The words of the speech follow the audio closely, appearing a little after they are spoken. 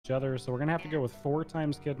other, so we're gonna have to go with 4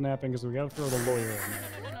 times kidnapping because we gotta throw the lawyer in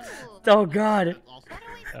there. Oh God.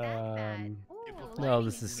 No,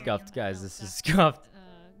 this is scuffed, guys. This is scuffed.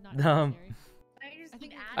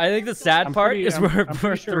 I think the sad part is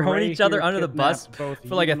we're throwing each other under the bus for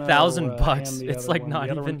like $1,000 It's like not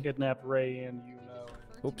even. Kidnapped Ray and you know.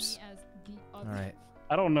 Oops. All right.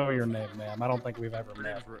 I don't know your name, ma'am. I don't think we've ever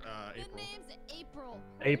met.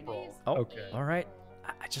 April. Oh, okay. All right.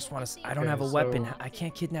 I just want to. I don't have a weapon. I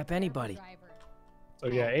can't kidnap anybody. So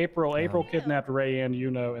yeah, April kidnapped Ray and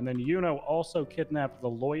Yuno, and then Yuno also kidnapped the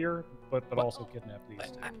lawyer, but also kidnapped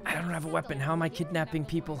these two. I don't have a weapon. How am I kidnapping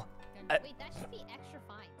people? Wait, that should be extra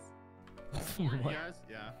fines.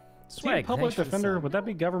 Yeah. Swag, public defender? Would that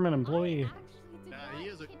be government employee? He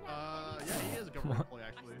is a government employee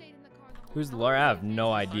actually. Who's the lawyer? I have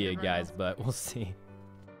no idea, guys, but we'll see.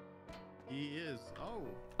 He is. Oh.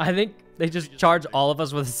 I think they just charge all of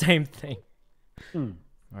us with the same thing. All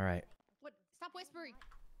right. What? Stop whispering.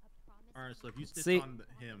 All right. So if you snitch on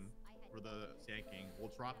him for the Sand King,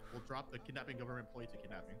 we'll drop the kidnapping government employee to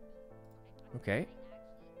kidnapping. Okay.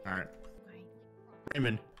 All right.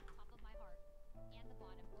 Raymond.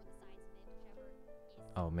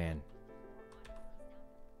 Oh man.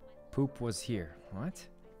 Poop was here. What?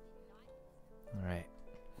 All right.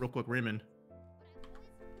 Real quick, Raymond.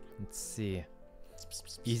 Let's see.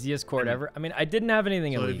 Easiest court ever. I mean, I didn't have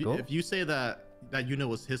anything illegal. If you say that Yuno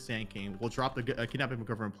was his Sand King, we'll drop the kidnapping of a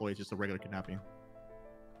government employee, just a regular kidnapping.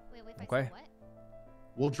 Wait, okay. What?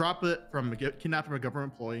 We'll drop it from kidnapping a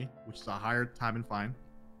government employee, which is a higher time and fine,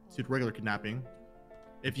 to regular kidnapping.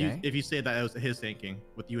 If you say that it was his Sand King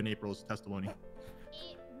with you and April's testimony.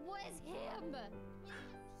 It was him.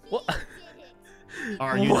 What? All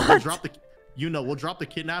right, we'll drop the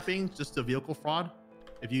kidnapping just to vehicle fraud.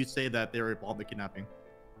 If you say that they were involved in the kidnapping.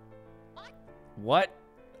 What?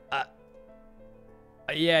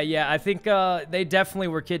 Yeah. I think they definitely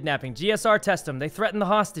were kidnapping. GSR test them. They threatened the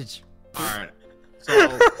hostage. All right.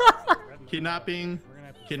 So kidnapping,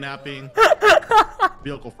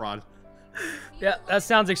 vehicle fraud. Yeah, that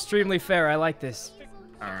sounds extremely fair. I like this.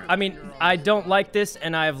 All right. I mean, I don't like this,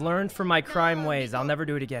 and I have learned from my crime ways. I'll never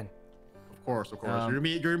do it again. Of course. You're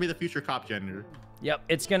gonna be the future cop gender. Yep,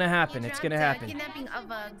 it's gonna happen. It's gonna happen. Kidnapping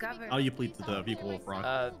of a government. How do you plead to the vehicle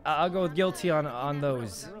fraud? I'll go with guilty on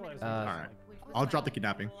those. All right. I'll drop the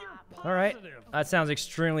kidnapping. All right. That sounds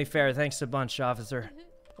extremely fair. Thanks a bunch, officer.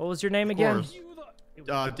 What was your name again?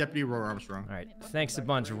 Deputy Roy Armstrong. All right. Thanks a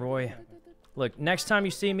bunch, Roy. Look, next time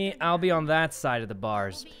you see me, I'll be on that side of the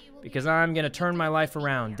bars because I'm gonna turn my life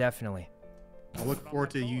around, definitely. I look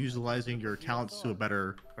forward to you utilizing your talents to a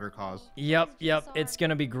better cause. Yep. It's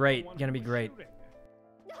gonna be great.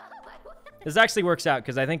 This actually works out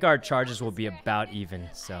because I think our charges will be about even.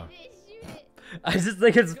 So I just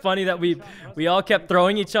think it's funny that we all kept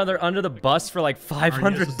throwing each other under the bus for like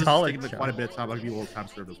 $500. Quite a bit of time. I'll give you a little time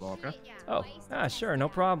served as well. Okay. Oh, sure, no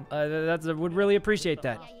problem. Would really appreciate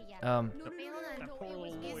that. You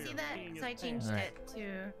see that? So I changed it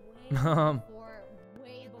to.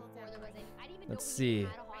 Let's see.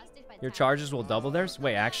 Your charges will double theirs?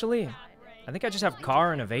 Wait, actually, I think I just have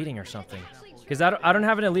car and evading or something. Because I don't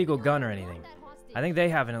have an illegal gun or anything. I think they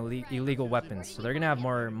have an illegal weapons, so they're gonna have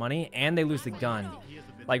more money, and they lose the gun.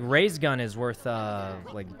 Like Ray's gun is worth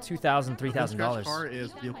like $2,000, $3,000. Car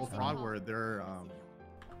is vehicle fraud, where they're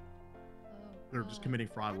just committing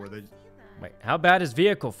fraud. Where they. Wait, how bad is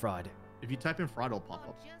vehicle fraud? If you type in fraud, it'll pop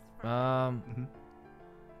up.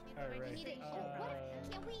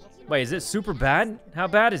 Wait, is it super bad? How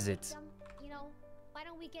bad is it? Why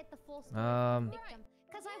don't we get the full story of the victim?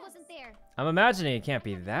 Because I wasn't there. I'm imagining it can't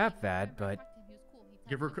be that bad, but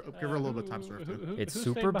give her a little bit of time served. It's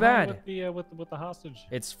super bad. With the hostage.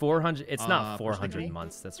 It's 400. It's not 400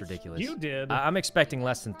 months. That's ridiculous. You did. I'm expecting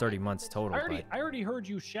less than 30 months total. I already heard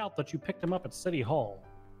you shout that you picked him up at City Hall.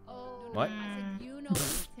 What? I said you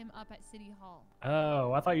picked him up at City Hall.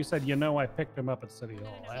 Oh, I thought you said I picked him up at City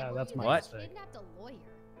Hall. That's my mistake. Kidnapped a lawyer.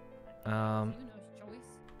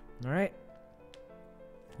 All right.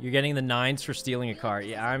 You're getting the 9s for stealing a car.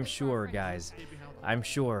 Yeah, I'm sure, guys. I'm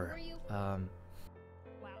sure.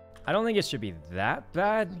 I don't think it should be that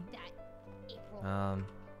bad. All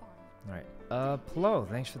right. Plo,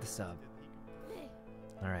 thanks for the sub.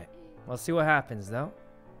 All right. We'll see what happens, though.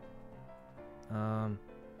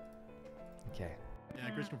 Okay. Yeah,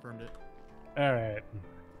 Chris confirmed it. All right.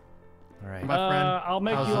 All right. My friend, I'll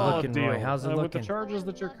make you all a deal. Roy? How's it looking? With the charges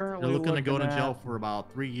that you're currently looking to go to at, jail for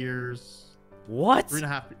about 3 years. What?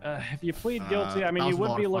 3.5. If you plead guilty, I mean, you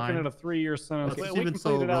would be looking at a 3-year sentence. Okay, We can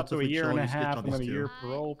plead it out to a year and a half and then a year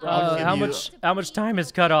parole. How much time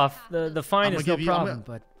is cut off? The fine is no problem,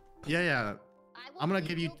 but Yeah. I'm gonna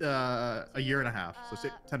give you a year and a half, so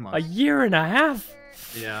 10 months. A year and a half?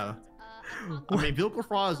 Yeah. I mean, vehicle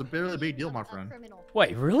fraud is a really big deal, my friend.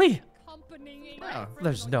 Wait, really? Yeah.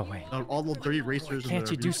 There's no way. All the dirty racers. Can't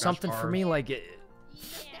you do something for me, like?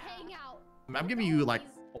 I'm giving you like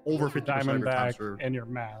over 50% of your time Diamondback served. and your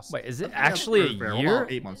mask. Wait, is it actually a fair. year?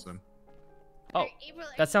 About 8 months then. Oh,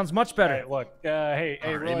 that sounds much better. Hey, look, hey,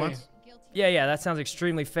 8 Roy. months? Yeah, that sounds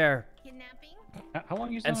extremely fair. Kidnapping? How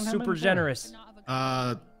long you And selling him super in for? generous.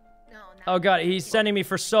 No. Oh god, he's sending me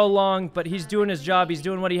for so long, but he's doing his job. He's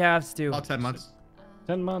doing what he has to. About 10 months.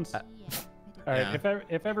 10 months. All right, Yeah.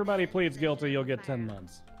 if everybody pleads guilty, you'll get 10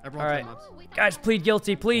 months. Everyone All 10 right. months. Guys, plead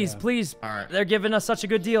guilty, please, Yeah. please. All right. They're giving us such a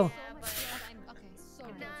good deal. Okay, fine.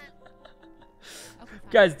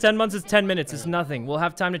 Guys, 10 months is 10 minutes. It's nothing. We'll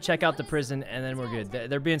have time to check out the prison, and then we're good.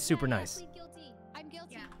 They're being super nice. I'm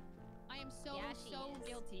guilty. I am so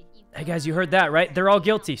guilty. Hey guys, you heard that, right? They're all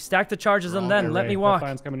guilty. Stack the charges on them. Let me walk. The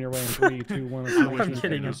fine's coming your way in 3, 2, 1. I'm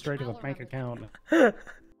kidding. You straight to the bank account. I'm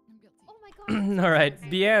guilty. All right,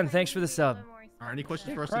 Bian, thanks for the sub. All right. Any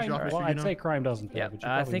questions for us? Crime, Mr. well, I'd Yuno? say crime doesn't pay. Yeah, but you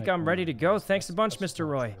I probably think make I'm more ready to money. go. Thanks a bunch, Mr.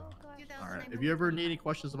 Roy. All right. If you ever need any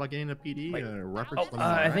questions about getting a PD, reference. let me know, I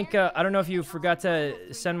alright? think I don't know if you forgot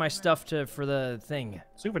to send my stuff for the thing.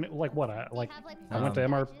 Souvenir, like what? I went to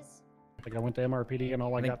MR. Like I went to MRPD and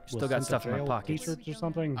all I think got still was got sent to stuff in my jail pockets. T-shirts or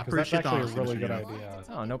something. I 'Cause that's appreciate the actually a honesty, really Mr. good Yuno. idea.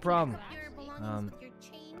 Oh, no problem.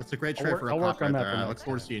 It's a great I'll trade work- for a I'll work cop on right that there. for I next look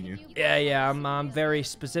forward to seeing you. Yeah, I'm very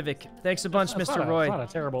specific. Thanks a bunch, That's Mr. not Roy. It's not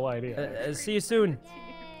a terrible idea. See you soon.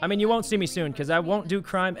 I mean, you won't see me soon because I won't do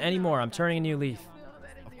crime anymore. I'm turning a new leaf.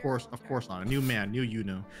 Of course not. A new man, new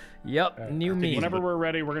Yuno. Yep, All right. new me. Whenever we're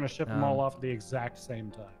ready, we're gonna ship them all Um, off at the exact same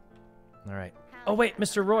time. All right. Oh wait,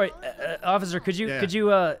 Mr. Roy, officer, could you Yeah.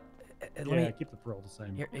 let Yeah, me keep the thrill the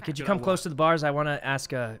same. here, could you come close to the bars? I want to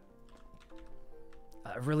ask a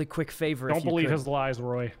really quick favor. Don't if you believe could. his lies,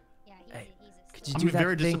 Roy. Hey, could you I'm do that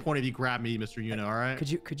very thing? disappointed if you grab me, Mr. Yuno. All right.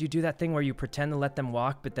 Could you do that thing where you pretend to let them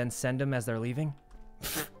walk, but then send them as they're leaving?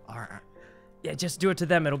 All right. Yeah, just do it to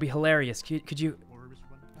them. It'll be hilarious. Could you?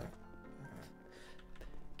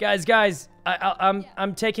 Guys,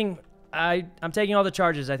 I'm taking all the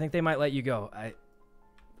charges. I think they might let you go.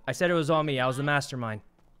 I said it was all me. I was the mastermind.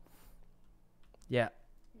 Yeah.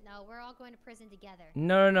 No, we're all going to prison together.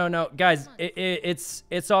 No, guys,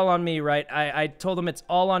 it's all on me, right? I told them it's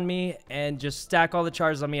all on me, and just stack all the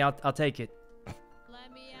charges on me. I'll take it.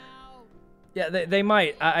 Let me out. Yeah, they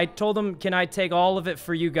might. I told them, can I take all of it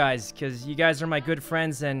for you guys? Because you guys are my good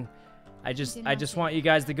friends, and I just want you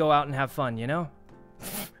guys to go out and have fun, you know?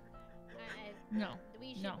 No.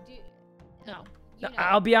 We should No. No. No,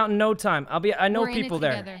 I'll be out in no time. I know We're in it people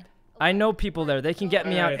there. together. I know people there. They can get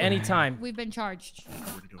me out Alright. anytime. We've been charged.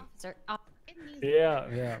 Officer,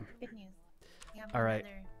 Yeah. Good news. All right.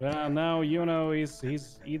 Well, now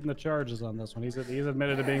he's eating the charges on this one. He's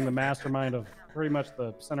admitted to being the mastermind of pretty much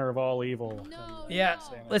the center of all evil. No. Yeah,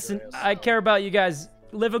 no. listen, I care about you guys.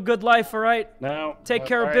 Live a good life, all right? Now Take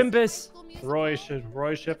care of all right. Bimbus.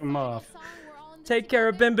 Roy ship him off. Take care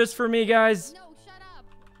of Bimbus for me, guys. No, shut up.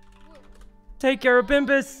 Take care of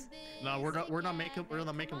Bimbus. No, we're not making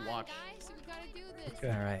watch. Guys, we gotta do this. Okay.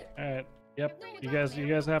 All right. All right. Yep. You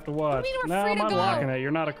guys have to watch. mean we're No, free I'm to go? unlocking it. You're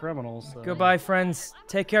not a criminal. So. Goodbye, friends.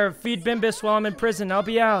 Take care of Feed Bimbus while I'm in prison. I'll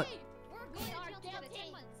be out.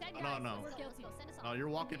 No, you're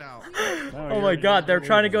walking out. No, Oh my god, they're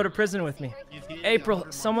trying to go to prison with me. April,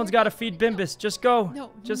 someone's got to feed Bimbus. Just go.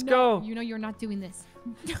 No. Just no, go. You know you're not doing this.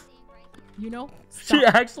 You know? She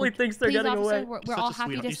Stop. actually thinks they're Please, getting officer, away. We're all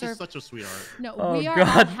happy to He's serve. such a sweetheart. No, Oh we are all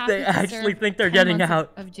God, happy they to actually serve think they're 10 getting months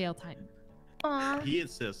out. of jail time. Aw. He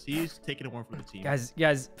insists. He's taking it one for the team.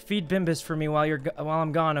 Guys, feed Bimbus for me while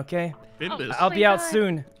I'm gone, okay? Bimbus. I'll be my out God.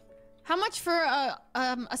 soon. How much for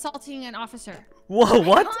assaulting an officer? Whoa,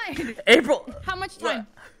 what? God. April, How much time?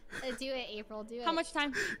 Do it, April. Do it. How much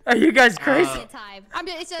time? are you guys crazy? time? I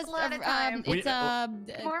mean, it says lot of time. it's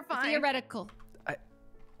More fine. theoretical.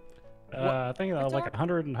 I think like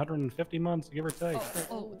 100 and 150 months, give or take.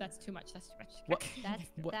 Oh, that's too much. That's too much.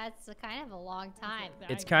 What? That's a kind of a long time.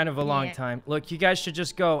 It's kind of a long Yeah. time. Look, you guys should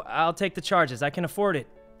just go. I'll take the charges. I can afford it.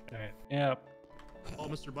 All right. Yeah. Oh,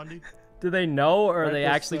 Mr. Bundy. Do they know, or are Right they this,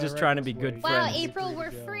 actually just right trying to this be good way. Wow, friends? April,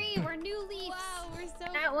 we're Yeah. free. We're new leaves. Wow, we're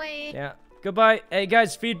so. That way. Yeah. Goodbye. Hey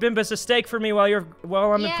guys, feed Bimbus a steak for me while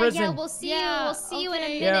I'm in prison. Yeah, we'll see you. We'll see you in a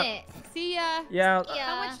okay. Yeah. minute. See ya. Yeah. Yeah.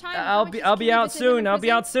 How much time? I'll be out soon. I'll be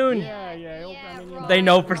out soon. Yeah. I mean, you know, They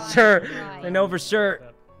know for Right, sure. right. They know for sure. that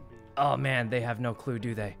would be- Oh man, they have no clue,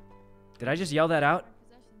 do they? Did I just yell that out?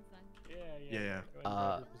 Yeah. Yeah. Go ahead and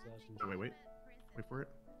Uh, grab your possessions. Wait for it.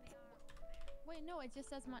 Wait, no, it just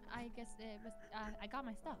says my. I guess it was. I got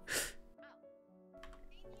my stuff.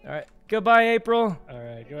 All right. Goodbye, April. All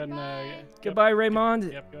right, go ahead and Goodbye,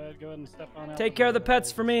 Raymond. Yep, go ahead and step on out. Take care of the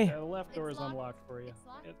pets for me. The left door is unlocked for you.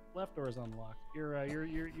 Left door is unlocked.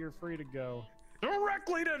 You're free to go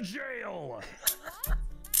directly to jail.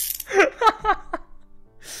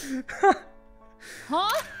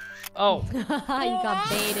 Huh? Oh. You got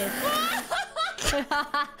baited.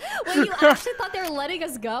 Wait, you actually thought they were letting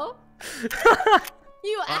us go?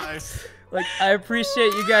 You asked. Like, I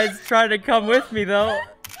appreciate you guys trying to come with me, though.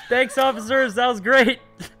 Thanks, officers. That was great.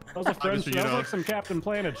 That was a friendship. That was like some Captain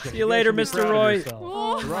Planet shit. See you later, Mr. Roy.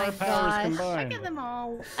 Oh my gosh. Look at them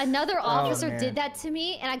all. Another officer did that to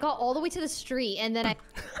me, and I got all the way to the street, and then I...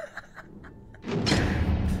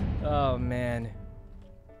 Oh, man.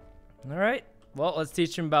 All right. Well, let's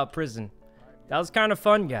teach him about prison. That was kind of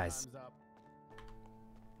fun, guys.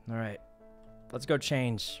 All right. Let's go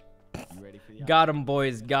change. Got him,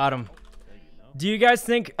 boys. Got him. Do you guys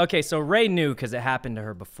think... Okay, so Ray knew because it happened to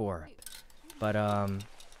her before. But,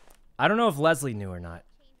 I don't know if Leslie knew or not.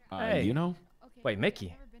 Hey. You know? Wait,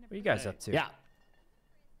 Mickey. What are you guys up to? Yeah.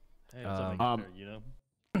 Hey, what's up, you know?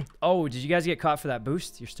 Oh, did you guys get caught for that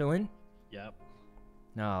boost? You're still in? Yep.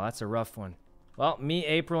 No, that's a rough one. Well, me,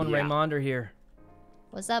 April, and Raymond are here.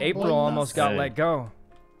 What's up, April boys? almost got let go.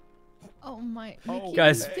 Oh my.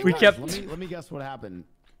 Guys, we kept... Let me guess what happened.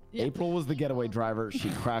 April was the getaway driver. She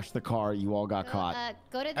crashed the car. You all got caught.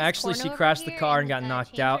 Go to this Actually, she corner crashed over the here car and got change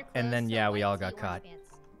knocked your out, and clothes then, so yeah, we all white got so caught. pants.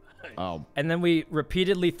 Oh. And then we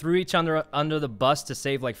repeatedly threw each other under the bus to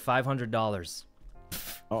save like $500.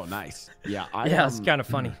 Oh, nice. Yeah. Yeah, it's kind of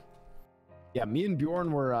funny. Yeah, me and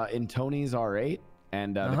Bjorn were in Tony's R8,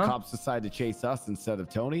 and the cops decided to chase us instead of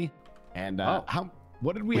Tony. And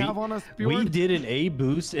what did we have on us, Bjorn? We did an A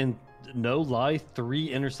boost, and no lie, 3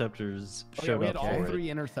 interceptors showed we had up all for 3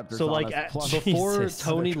 it. interceptors So on like us, plus before Jesus.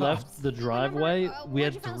 Tony left the driveway, we where'd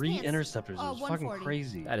had you find 3 those pants? interceptors. It was fucking 140.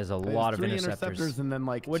 crazy. That is a There's lot of 3 interceptors. and then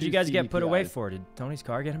like What did you 2 guys get put away CDPIs. for? Did Tony's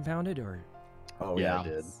car get impounded or? Oh Yeah, yeah, I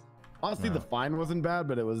did. Honestly, No. the fine wasn't bad,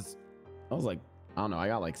 but I was like, I don't know, I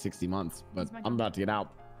got like 60 months, but I'm about to get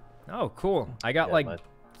out. Oh, cool. I got Yeah, like, but-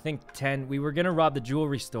 I think 10. We were gonna rob the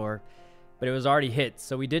jewelry store, but it was already hit,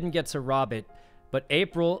 so we didn't get to rob it. But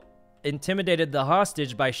April intimidated the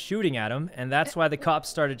hostage by shooting at him, and that's why the cops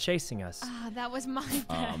started chasing us. Ah, that was my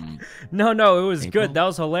bad. No, it was April? good. That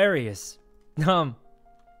was hilarious. Yes,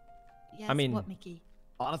 I mean- what, Mickey?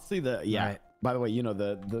 Honestly, Right. By the way, you know,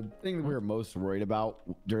 the thing that we were most worried about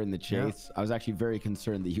during the chase, I was actually very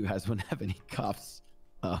concerned that you guys wouldn't have any cops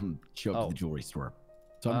show up to the jewelry store.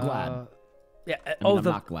 So I'm glad. Yeah. I mean, I'm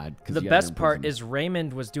not glad. 'Cause The you guys are best in part prison. is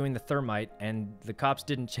Raymond was doing the thermite, and the cops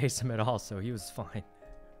didn't chase him at all, so he was fine.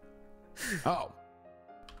 Oh.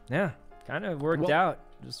 Yeah, kind of worked out.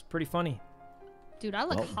 It was pretty funny. Dude, I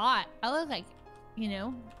look hot. I look like, you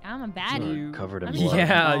know, I'm a baddie. You're covered in I'm blood.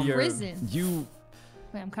 Yeah, in you're. prison. You.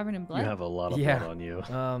 Wait, I'm covered in blood? You have a lot of Yeah. blood on you.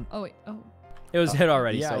 Oh, wait. Oh. It was hit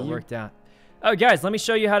already, yeah, so it you- worked out. Oh, guys, let me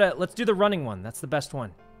show you how to. Let's do the running one. That's the best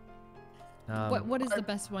one. What is the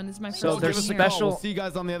best one? This is my first So one there's give us a here. call. special- We'll see you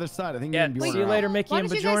guys on the other side. I think. Yeah, me and Bjorn see you are later, out. Mickey Why and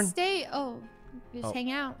don't you guys Bjorn. stay? Oh, just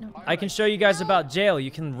hang out. No. I can show you guys about jail.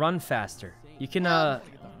 You can run faster. You can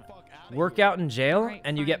work out in jail, Alright,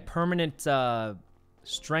 and you fine. get permanent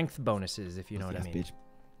strength bonuses, if you know what I Yes, mean. bitch.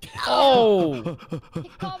 Oh! He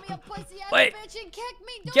called me a pussy ass Wait. bitch and kicked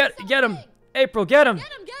me. Do Get him! something. April, get him! Get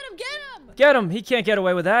him, get him, get him! Get him! He can't get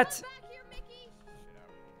away with that. Back here, Mickey.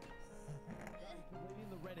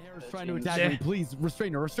 Trying to attack me. Please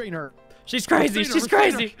restrain her. Restrain her. She's crazy! Restrain her, She's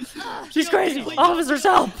restrain crazy! She's crazy! Officers,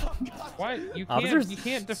 help! What? You Officers?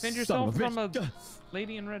 can't defend Son yourself of a from a bitch.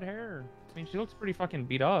 lady in red hair. I mean, she looks pretty fucking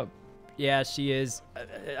beat up. Yeah, she is.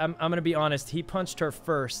 I'm gonna be honest. He punched her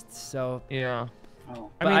first, so. Yeah.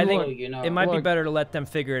 But I think look, it might be look, better to let them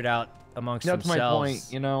figure it out amongst That's themselves. my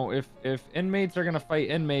point. You know, if inmates are gonna fight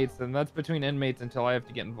inmates, then that's between inmates until I have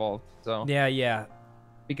to get involved. So. Yeah.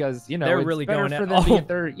 Because you know They're it's really better going for at- them to Oh. get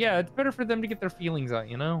their it's better for them to get their feelings out.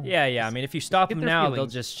 You know. Yeah. I mean, if you stop Get them their now, they'll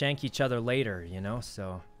feelings. just shank each other later. You know,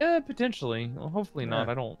 so. Yeah, potentially. Well, hopefully not.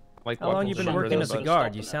 Yeah. I don't like. How long watching you been shows working though, as a but-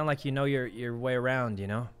 guard? You sound like you know your way around. You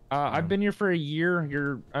know. I've been here for a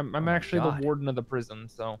year. I'm my actually God. the warden of the prison.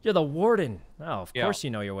 So. You're the warden. Oh, of Yeah. course you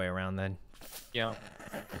know your way around then. Yeah.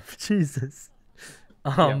 Jesus.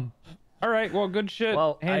 All right. Well, good shit.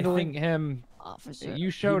 Well, I handling think- him. Officer. You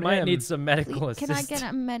You showed might him. need some medical Can I assistance. get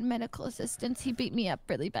a medical assistance? He beat me up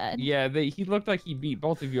really bad. Yeah, he looked like he beat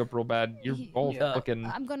both of you up real bad. You're both looking.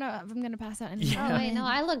 I'm gonna pass out. Oh wait, no,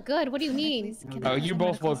 I look good. What do you mean? Oh, you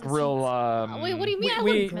both look real. Wait, what do you mean? I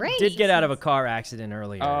We look great. did get out of a car accident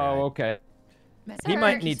earlier. Oh, okay. He Sir,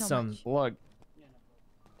 might thank you need so some. much.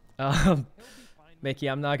 Look. Mickey,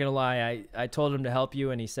 I'm not gonna lie. I told him to help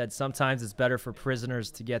you, and he said sometimes it's better for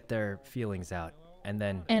prisoners to get their feelings out, and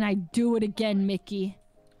then. And I do it again, Mickey.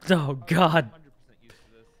 Oh God.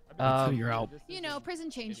 You're out. You know,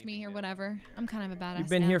 prison changed me or whatever. I'm kind of a badass. You've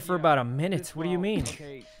been here for about a minute. What do you mean?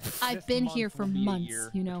 I've been here for months.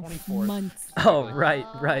 You know, months. Oh right,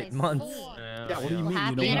 months. Yeah, what do you mean?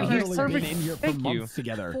 Happy We've literally anniversary. been in here for months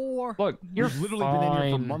together. Look, you're We've literally been in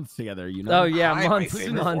here for fine. months together. You know. Oh yeah, Hi, my months,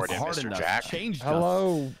 favorite months. warden, Hard Mr. enough. Jack. Changed us.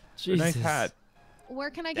 Hello. Jesus. Nice hat. Where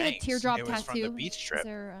can I get Thanks. a teardrop It was tattoo? from the beach trip. Is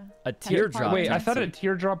there A teardrop. Wait, I thought a tattoo.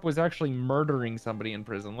 teardrop was actually murdering somebody in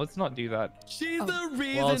prison. Let's not do that. She's Oh. the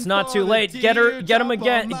reason. Well, it's not for too the late. Get her. Get him teardrop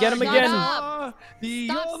again. on Get him my again. guitar. The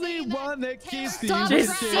Stop only saying that. one that keeps the Stop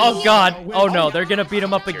Jesus. saying Oh God. Oh no, they're gonna beat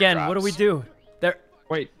him up again. Teardrops. What do we do? They're.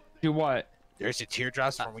 Wait, do what? There's the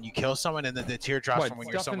teardrops from when you kill someone, and then the teardrops What, from when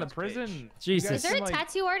you're stuff in the someone's bitch. prison? Jesus. You Is guys there a can, like-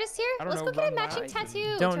 tattoo artist here? I don't Let's know, go get a run matching lines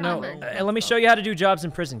tattoo. Don't to know. remember. Let me show you how to do jobs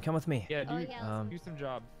in prison. Come with me. Yeah, Oh, do, yeah. do some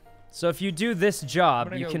job. So if you do this job,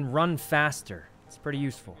 gonna you go- can run faster. It's pretty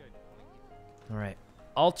useful. All right.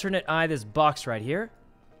 Alternate eye this box right here,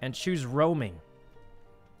 and choose roaming.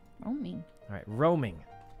 Roaming. All right, roaming.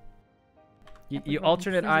 You put roaming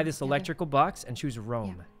alternate eye fusing this together. electrical box and choose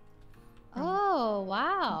roam. Oh,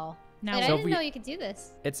 wow. Now, Wait, I So if didn't we- know you could do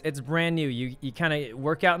this. It's brand new. You kind of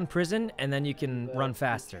work out in prison, and then you can run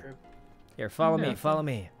faster. Here, follow me. Yeah. Follow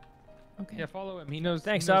me. okay. Yeah, follow him. He knows.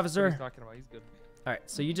 Thanks, he knows officer. What he's talking about. He's good. All right,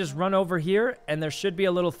 so you just run over here, and there should be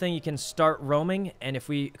a little thing you can start roaming. And if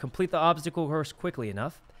we complete the obstacle course quickly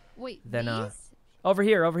enough, Wait, then these? over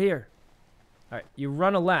here. All right, you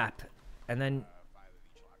run a lap, and then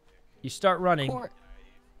you start running. It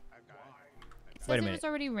says Wait a it minute. was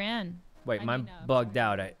already ran. Wait, I mine mean, bugged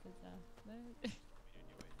out. I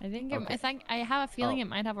think. Okay. I think. I have a feeling Oh. it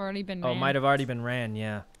might have already been. Oh, ran. it might have already been ran.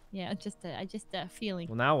 Yeah. Yeah, just a feeling.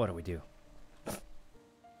 Well, now what do we do?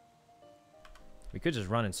 We could just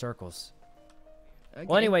run in circles. Well,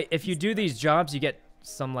 Okay. anyway, if you do these jobs, you get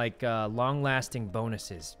some like long-lasting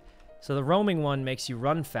bonuses. So the roaming one makes you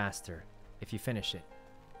run faster if you finish it.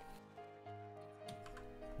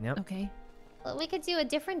 Yep. Okay. Well, we could do a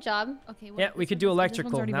different job. Okay. Yeah, we could do this one's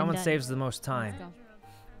electrical. already That been one done. saves the most time. Let's go.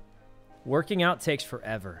 Working out takes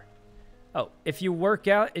forever. Oh, if you work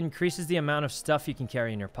out, it increases the amount of stuff you can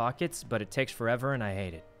carry in your pockets, but it takes forever, and I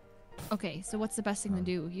hate it. Okay, so what's the best thing to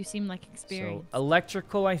do? You seem like So experienced.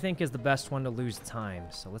 electrical, I think, is the best one to lose time.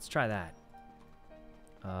 So let's try that.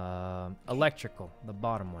 Electrical, the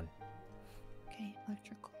bottom one. Okay,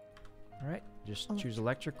 electrical. All right, just choose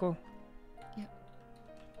electrical. Yep.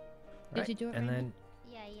 All Did right, you do it and right then,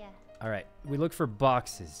 Yeah, yeah. all right, we look for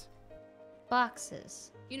boxes.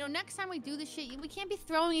 Boxes. You know, next time we do this shit, we can't be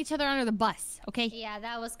throwing each other under the bus, okay? Yeah,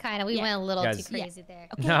 that was kind of, we Yeah. went a little Guys- too crazy there.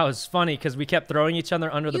 Okay. No, it was funny because we kept throwing each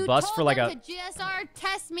other under the You bus told for like them a. to GSR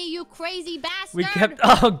test me, you crazy bastard. We kept.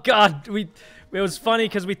 Oh God, It was funny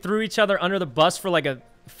because we threw each other under the bus for like a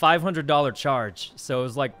 $500 charge, so it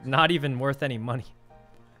was like not even worth any money.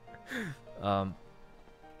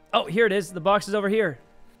 Oh, here it is. The box is over here.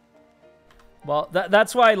 Well,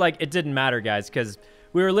 that's why like it didn't matter, guys, because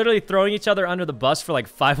we were literally throwing each other under the bus for like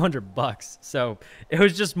 $500. So it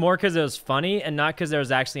was just more because it was funny and not because there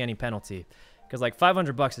was actually any penalty. Because like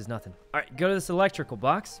 $500 is nothing. All right, go to this electrical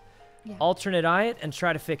box, Yeah. alternate eye it, and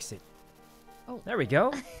try to fix it. Oh. There we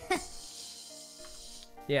go.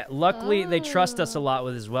 Yeah, luckily they trust us a lot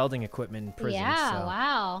with his welding equipment in prison. Yeah, so.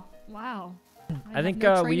 wow. Wow. I have think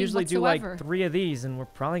no we training usually do whatsoever. like 3 of these, and we're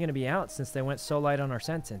probably going to be out since they went so light on our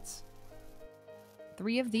sentence.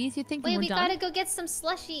 3 of these, you think? Wait, and we're we done? gotta go get some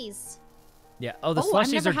slushies. Yeah. Oh, the Oh, I've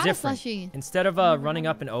slushies never are had a different. slushie. Instead of running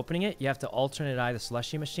up and opening it, you have to alternate eye the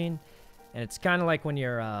slushie machine, and it's kind of like when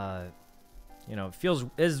you're, you know, it feels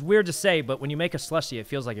it's weird to say, but when you make a slushie, it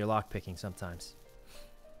feels like you're lockpicking sometimes.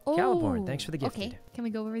 Caliborn, thanks for the gifted. Okay, can we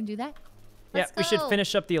go over and do that? Yeah, Let's we should go.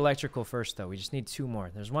 finish up the electrical first, though. We just need 2 more.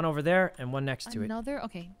 There's one over there and one next to it. Another?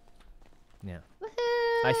 Okay. Yeah. Woohoo!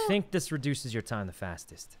 I think this reduces your time the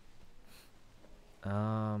fastest.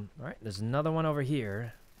 All right, there's another one over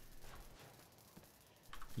here.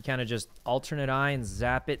 You kind of just alternate eye and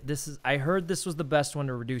zap it. I heard this was the best one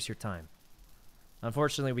to reduce your time.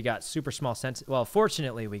 Unfortunately, we got super small sentences. Well,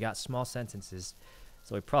 fortunately, we got small sentences,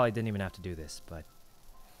 so we probably didn't even have to do this, but...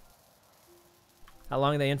 How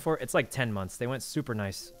long are they in for? It's like 10 months. They went super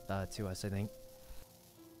nice to us, I think.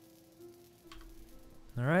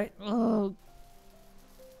 All right. Oh.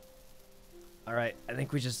 All right, I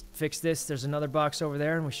think we just fixed this. There's another box over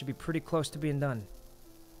there, and we should be pretty close to being done.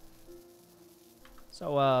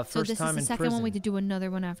 So, So first this time is the in second prison. one. We could do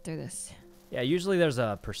another one after this. Yeah, usually there's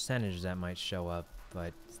a percentage that might show up,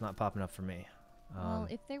 but it's not popping up for me. Well,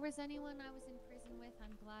 if there was anyone I was in prison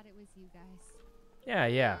I'm glad it was you guys. Yeah,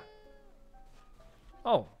 yeah.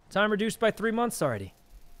 Oh, time reduced by 3 months already.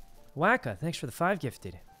 Wacka, thanks for the 5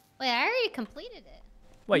 gifted. Wait, I already completed it.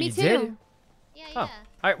 What, Me you too. did? Yeah, Oh. yeah.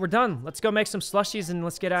 Alright, we're done. Let's go make some slushies and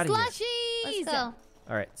let's get out of here. Let's go.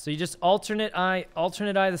 Alright, so you just alternate eye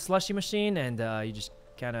the slushy machine and you just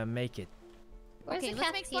kind of make it. Where's Okay, the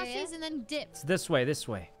let's make cafeteria? slushies and then dip. It's this way, this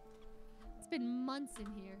way. It's been months in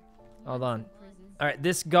here. Hold on. Alright,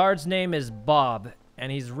 this guard's name is Bob,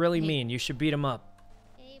 and he's really mean. You should beat him up.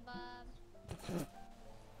 Hey, Bob.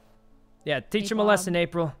 Yeah, teach Hey, him a Bob. lesson,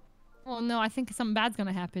 April. Well, no, I think something bad's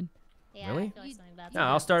gonna happen. Yeah, Really? I feel like something bad's No,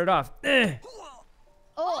 I'll start it off.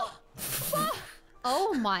 Oh.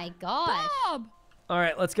 Oh my gosh. Bob!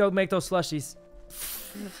 Alright, let's go make those slushies.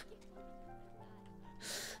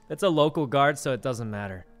 It's a local guard, so it doesn't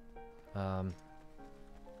matter. Here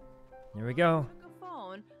we go.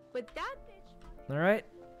 Alright,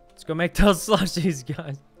 let's go make those slushies,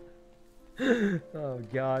 guys. Oh,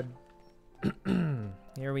 God.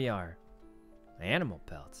 Here we are. Animal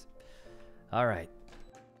pelts. Alright.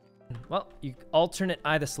 Well, you alternate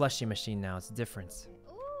eye the slushy machine now. It's a difference.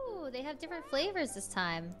 Ooh, they have different flavors this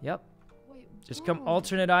time. Yep. Just come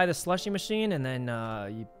alternate eye the slushy machine, and then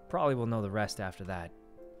you probably will know the rest after that.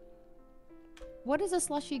 What is a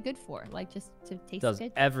slushie good for? Like, just to taste Does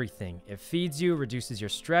good? everything. It feeds you, reduces your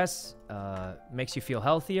stress, makes you feel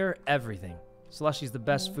healthier, everything. Slushy's the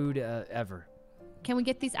best food ever. Can we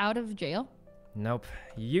get these out of jail? Nope.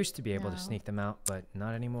 You used to be able No. to sneak them out, but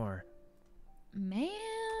not anymore. Man.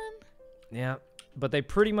 Yeah, but they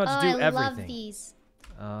pretty much do I everything. love these.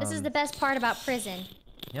 This is the best part about prison.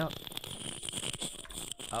 Yep.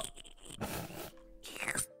 Oh.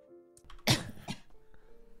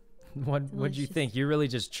 What'd you think? You really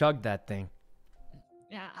just chugged that thing.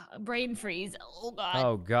 Yeah, brain freeze. Oh, God.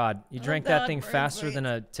 Oh, God. You drank that thing faster than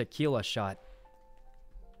a tequila shot.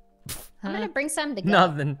 I'm gonna bring some to go.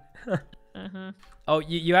 Nothing. Oh,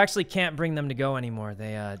 you actually can't bring them to go anymore.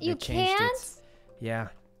 They You changed can't? it. Yeah.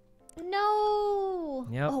 No.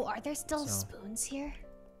 Yep. Oh, are there still So- spoons here?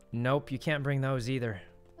 Nope, you can't bring those either.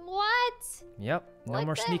 What? Yep. No What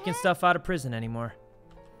more the sneaking heck? stuff out of prison anymore.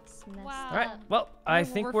 Wow. All right. Well, I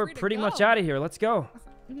think we're we're free to pretty much go. out of here. Let's go.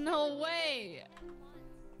 No way.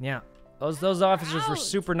 Yeah. Those officers were out.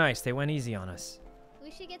 super nice. They went easy on us.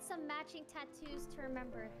 We should get some matching tattoos to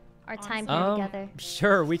remember our time here together.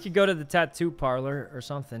 Sure. We could go to the tattoo parlor or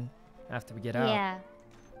something after we get out. Yeah.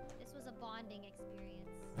 This was a bonding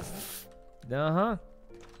experience. Uh-huh.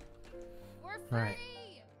 We're free. All right.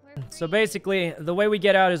 So basically, the way we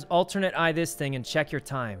get out is alternate eye this thing and check your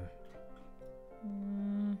time.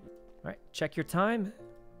 All right, check your time.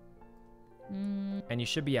 And you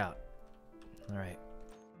should be out. All right.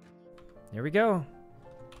 Here we go.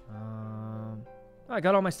 Oh, I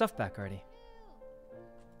got all my stuff back already.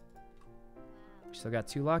 We still got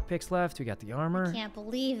 2 lockpicks left. We got the armor. Can't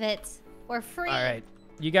believe it. We're free. All right.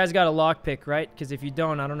 You guys got a lockpick, right? Because if you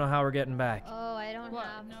don't, I don't know how we're getting back. Oh, I don't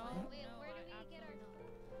have. No.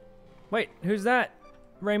 Wait, who's that?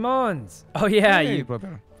 Raymond's. Oh, yeah. Hey, You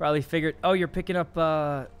brother. probably figured. Oh, you're picking up.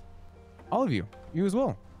 All of you. You as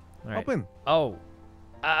well. All right. Hop in. Oh,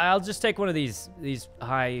 I'll just take one of these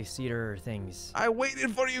high cedar things. I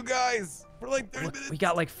waited for you guys for like 30 minutes. We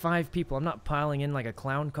got like 5 people. I'm not piling in like a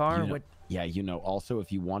clown car. You know- What? Yeah, also, if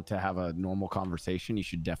you want to have a normal conversation, you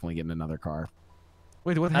should definitely get in another car.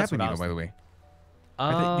 Wait, what That's happened, what I you know, was by the way?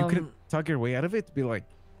 I thought you couldn't Um, talk your way out of it? Be like,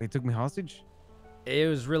 they took me hostage? It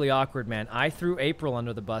was really awkward, man. I threw April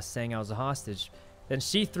under the bus saying I was a hostage. Then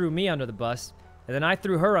she threw me under the bus. And then I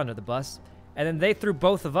threw her under the bus. And then they threw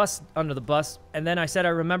both of us under the bus. And then I said I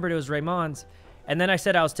remembered it was Raymond's. And then I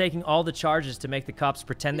said I was taking all the charges to make the cops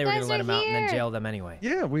pretend they were going to let him out and then jail them anyway.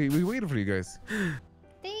 Yeah, we waited for you guys.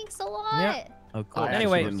 Thanks a lot. Yeah. Oh, cool. I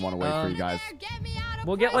Anyway, actually didn't want to wait for you guys.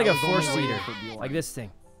 We'll get like a I was only 4-seater, waiting for like this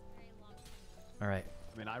thing. All right.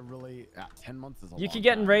 I mean, I really 10 months is a You long can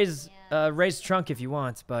get in time. Ray's trunk if you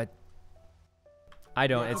want, but I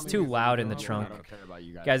don't. Yeah, It's I mean, too it's loud in the I trunk. don't care about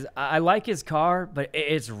you guys. Guys, I like his car, but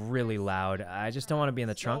it's really loud. I just don't want to be in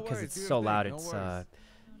the trunk because worries, it's do so your loud. thing, no It's, worries.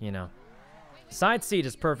 you know. Side seat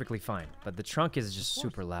is perfectly fine, but the trunk is just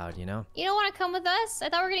super loud, you know? You don't want to come with us? I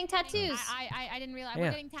thought we were getting tattoos. I didn't realize. Yeah.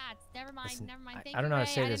 We're getting tats. Never mind. Listen, Never mind. Thank I don't you, know how Ray.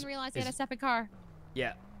 to say I this. didn't realize you had a Is- separate car.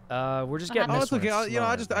 Yeah. We're just What getting Oh, this it's one. okay.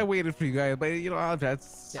 It's I slower, waited for you guys, but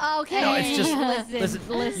that's. Okay. No, it's just- listen, listen,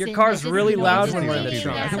 your listen, car's this really is loud nice when of we're in the you.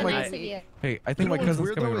 trunk. I think so my- nice of you. Hey, I You think know my what's cousin's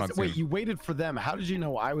weird, coming though, around is- Wait, soon. you waited for them. How did you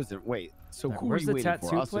know I was in? Wait, so who were Where's you the waiting tattoo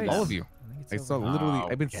for? Us or place? them? All of you. I it's saw over literally.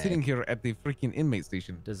 I've been okay. sitting here at the freaking inmate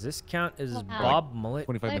station. Does this count as Wow. Bob Mullet?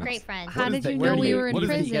 25 What a minutes. great friend. How What is did you the- know we where were in what is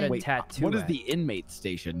the- prison? Get a wait, tattoo What is at? the inmate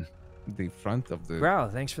station? the front of the Growl,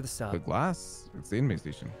 thanks for the sub. the glass. It's the inmate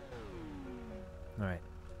station. All right.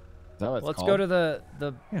 Is that what it's Let's called? go to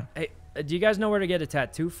the Yeah. Hey, do you guys know where to get a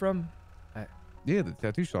tattoo from? Yeah, the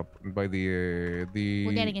tattoo shop by the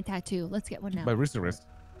We're getting a tattoo. Let's get one now. by Rooster Rest.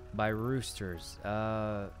 By Roosters.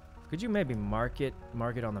 Could you maybe mark it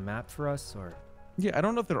on the map for us, or? Yeah, I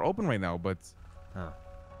don't know if they're open right now, but Oh.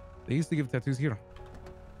 they used to give tattoos here.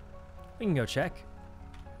 We can go check.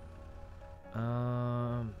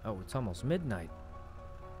 Oh, it's almost midnight.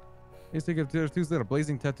 They used to give tattoos there,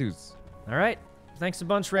 blazing tattoos. All right. Thanks a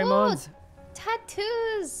bunch, Raymond.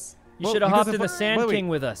 Tattoos. You Well, should have because hopped in the if Sand wait, wait. King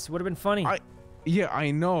with us. Would have been funny. Yeah, I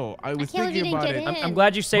know. I was can't believe thinking you about didn't it. get in. I'm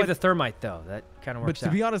glad you saved But- the thermite, though. That kind of But works to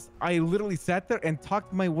out. be honest, I literally sat there and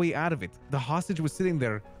talked my way out of it. The hostage was sitting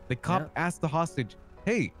there. The cop asked the hostage,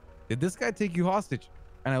 "Hey, did this guy take you hostage?"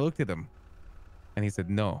 And I looked at him, and he said,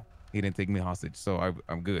 "No, he didn't take me hostage, so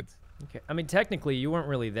I'm good." Okay. I mean, technically, you weren't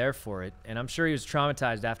really there for it, and I'm sure he was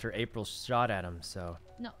traumatized after April shot at him. So.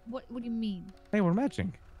 No, what do you mean? Hey, we're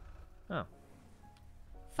matching. Oh.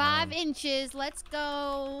 5 inches. Let's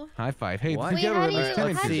go. High five. Hey, What? Wait, together how it do makes you 10 how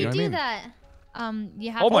inches, do you you know what I do mean? that?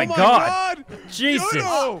 You have. Oh my God! Jesus!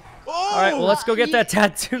 Oh! All right, well, let's go get that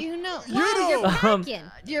tattoo. You know. Wow, you're packing.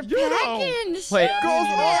 You're You know. packing. Wait, Goes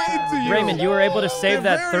right into you. Raymond, you were able to save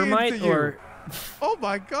They're that very thermite, into you. or? Oh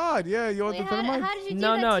my God! Yeah, you want Wait, the thermite? how did you do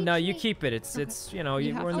No, that? no, Teach no. You me. keep it. It's you know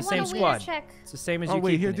You we're in have- the I same want a squad. wiener check. It's the same as Oh you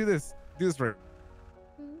wait, keeping here, it. do this. Do this right.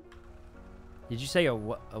 Did you say a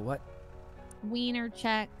what? A what? Wiener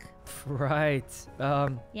check. Right.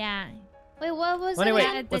 Yeah. Wait, what was Well, it? anyway,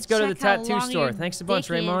 had to let's go to the check how tattoo long store. your Thanks a bunch,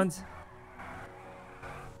 dick is. Raymond.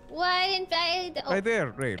 What? In fact, Right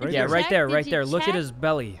there, right Yeah, there. right there, Did right you there. Look at check? his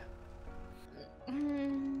belly.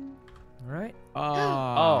 Mm, All right.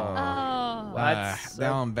 Oh. Well, that's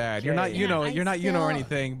down bad. You're not, okay. you know, Yeah, you're not, you know, or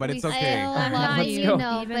anything, but it's okay. I love Let's you go.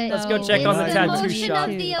 know, but Let's go check on the it's tattoo motion shop.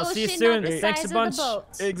 of the I'll see you ocean, soon. not the Thanks a size of bunch. the boat.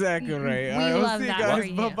 Exactly right. We All right, we'll love see you that guys. for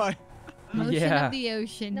you. Bye bye. Motion Yeah. of the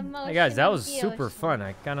ocean. The motion Hey guys, that of was the super ocean. fun.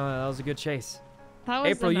 That was a good chase. That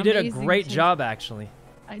was April, an you did a amazing great chase. job, actually.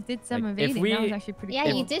 I did some Like, if evading. we- That was actually pretty Yeah,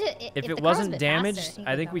 cool. you did it. If the it car was a wasn't bit damaged, faster,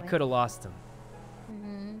 I think that we way. could have lost him.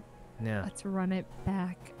 Mhm. Yeah. Let's run it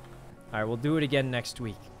back. All right, we'll do it again next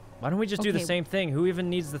week. Why don't we just do the Okay. same thing? Who even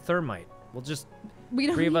needs the thermite? We'll just We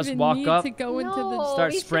don't three of us even walk need up, to go into No. the.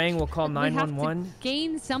 start we should- spraying. We'll call We have to 911.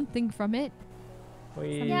 gain something from it.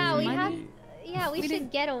 Yeah, we Money? have. Yeah, we We should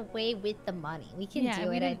didn't- get away with the money. We can Yeah, do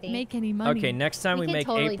we it. I didn't think. make any money. Okay, next time We we can make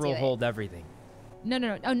totally April do it. hold everything.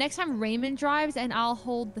 No. Oh, next time Raymond drives and I'll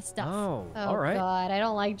hold the stuff. Oh, Oh all right. God, I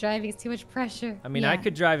don't like driving. It's too much pressure. I mean, I Yeah.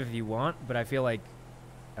 could drive if you want, but I feel like,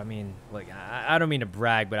 I mean, like I don't mean to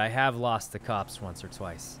brag, but I have lost the cops once or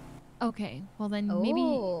twice. Okay, well then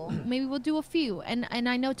Oh. maybe we'll do a few. And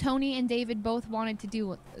I know Tony and David both wanted to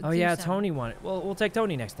do. Oh do yeah, some. Tony wanted. Well, we'll take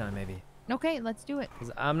Tony next time maybe. Okay, let's do it. 'Cause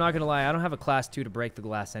I'm not gonna lie, I don't have a class 2 to break the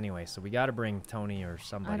glass anyway, so we got to bring Tony or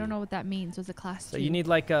somebody. I don't know what that means. Was a class So 2. you need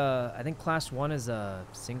like a, I think class 1 is a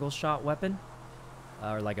single shot weapon,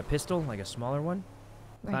 or like a pistol, like a smaller one.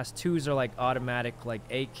 Right. Class 2s are like automatic, like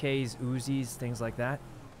AKs, Uzis, things like that.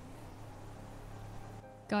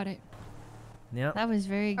 Got it. Yeah. That was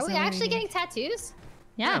very. Are we actually exhilarating. getting tattoos?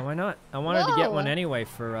 Yeah, why not? I wanted to get one Whoa. anyway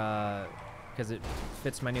for, because it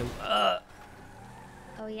fits my new.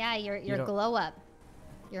 Oh yeah, your don't- glow up.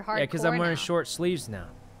 Your hardcore. Yeah, because I'm wearing now. short sleeves now.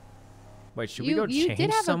 Wait, should we You- go you did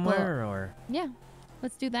change have a glow. somewhere or? Yeah,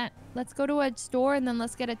 let's do that. Let's go to a store and then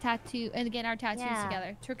let's get a tattoo and get our tattoos Yeah.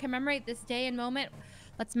 together to commemorate this day and moment.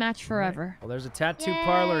 Let's match forever. Well, there's a tattoo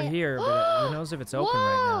parlor Yay. here, but who knows if it's open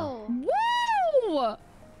right now? Whoa!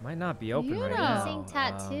 Might not be open right Beautiful. now. Amazing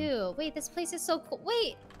tattoo. Wait, this place is so cool.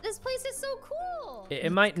 Wait, this place is so cool.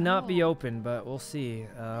 It might not be open, but we'll see.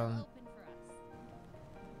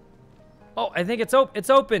 Oh, I think it's open. It's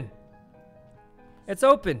open. It's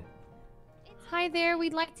open. Hi there.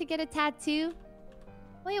 We'd like to get a tattoo.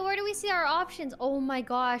 Wait, where do we see our options? Oh my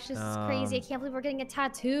gosh, this is crazy. I Um, can't believe we're getting a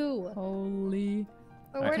tattoo. Holy.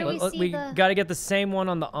 Or where do we see we the? gotta get the same one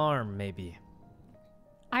on the arm, maybe.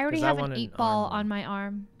 I already 'Cause I have an want an 8-ball arm on my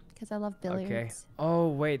arm because I love billiards. Okay. Oh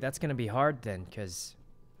wait, that's gonna be hard then, cause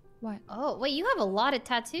What? Oh wait, you have a lot of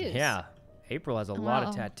tattoos. yeah, April has a lot of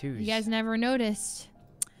Uh-oh. tattoos. You guys never noticed.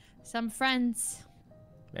 Some friends.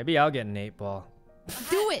 Maybe I'll get an 8-ball.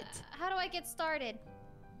 Do it. How do I get started?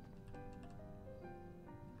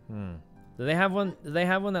 Do they have one? Do they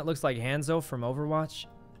have one that looks like Hanzo from Overwatch?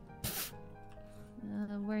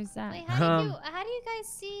 Where's that? Wait, how do you guys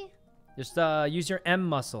see? Just use your M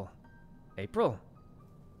muscle. April.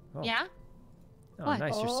 Oh. Yeah? Oh, What?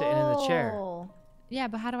 nice. You're sitting in the chair. Oh. Yeah,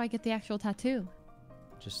 but how do I get the actual tattoo?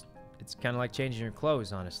 Just it's kind of like changing your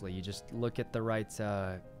clothes, honestly. You just look at the right,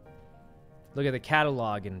 look at the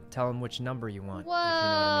catalog and tell them which number you want.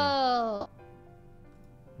 Whoa.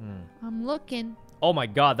 If you know what I mean. I'm looking. Oh my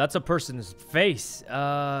God, that's a person's face.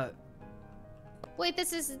 Wait,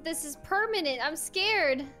 this is permanent. I'm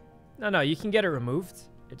scared. No, you can get it removed.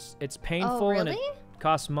 It's painful really? and it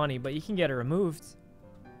costs money, but you can get it removed.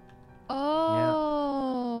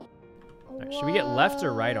 Oh. Yeah. Right, should we get left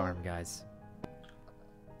or right arm, guys?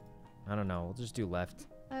 I don't know. We'll just do left.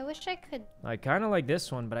 I wish I could. I kind of like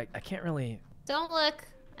this one, but I can't really. Don't look.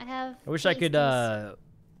 I wish I could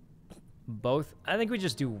both. I think we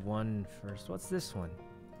just do one first. What's this one?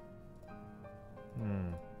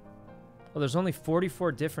 Well, there's only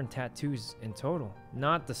 44 different tattoos in total.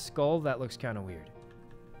 Not the skull. That looks kind of weird.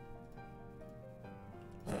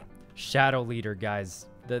 Shadow leader, guys.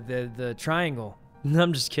 The triangle.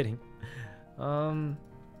 I'm just kidding. I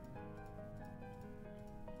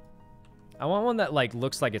want one that like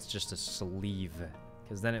looks like it's just a sleeve,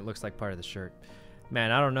 because then it looks like part of the shirt.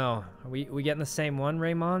 Man, I don't know. Are we getting the same one,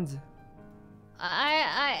 Raymond?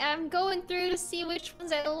 I'm going through to see which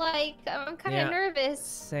ones I like. I'm kind of nervous.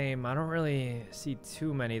 Same. I don't really see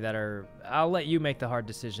too many that are. I'll let you make the hard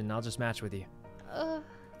decision. I'll just match with you. All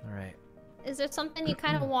right. Is there something you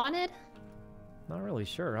kind of wanted? Not really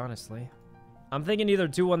sure, honestly. I'm thinking either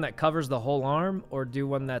do one that covers the whole arm or do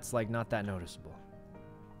one that's like not that noticeable.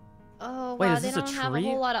 Oh, wait, wow, is they this don't have a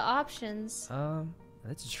whole lot of options.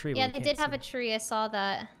 That's a tree. Yeah, they did have a tree. I saw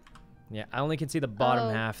that. Yeah, I only can see the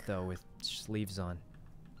bottom half though with sleeves on.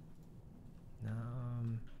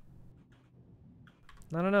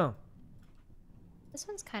 I don't know. This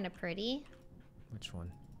one's kind of pretty. Which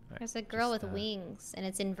one? Right, there's a girl with wings, and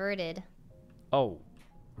it's inverted. Oh,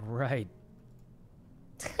 right.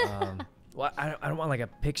 Well, I don't want like a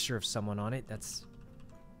picture of someone on it. That's.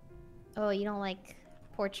 Oh, you don't like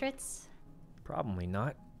portraits? Probably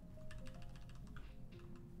not.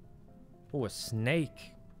 Oh, a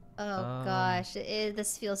snake. Oh gosh,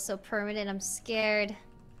 this feels so permanent. I'm scared.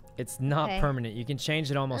 It's not permanent. You can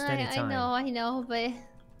change it almost any time. I know, but.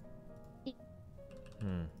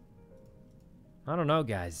 I don't know,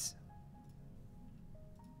 guys.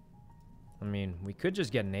 I mean, we could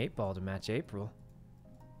just get an 8-ball to match April.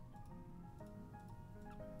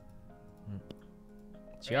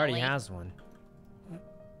 She already has one.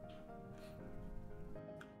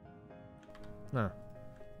 Huh.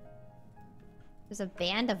 There's a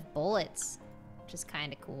band of bullets, which is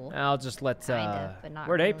kind of cool. I'll just let, but not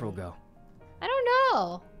where'd really. April go? I don't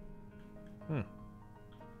know.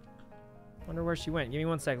 Wonder where she went. Give me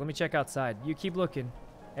 1 sec. Let me check outside. You keep looking.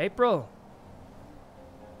 April.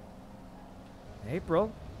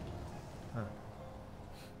 April. Huh.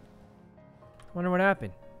 Wonder what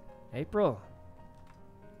happened. April.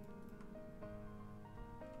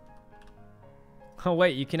 Oh,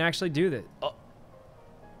 wait. You can actually do this. Oh.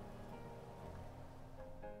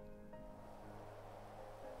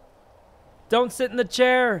 Don't sit in the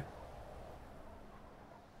chair.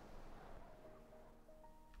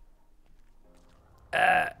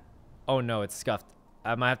 Oh no, it's scuffed.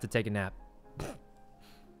 I might have to take a nap.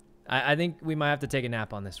 I think we might have to take a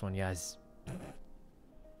nap on this one, guys.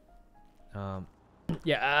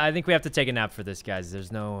 Yeah, I think we have to take a nap for this, guys.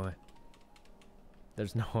 There's no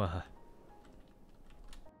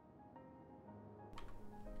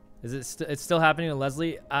Is it it's still happening to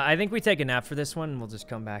Leslie? I think we take a nap for this one and we'll just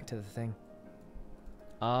come back to the thing.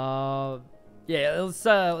 Yeah,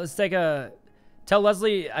 let's take a. Tell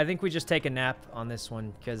Leslie, I think we just take a nap on this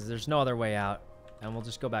one because there's no other way out, and we'll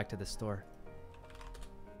just go back to the store.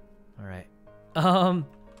 All right.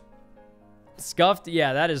 Scuffed?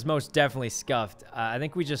 Yeah, that is most definitely scuffed. I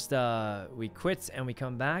think we just we quit and we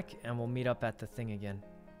come back and we'll meet up at the thing again.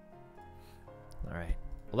 All right.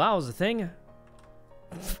 Well, that was the thing.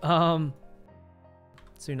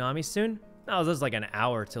 Tsunami soon? No, this is like an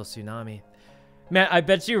hour till tsunami. Man, I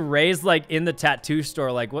bet you Ray's like in the tattoo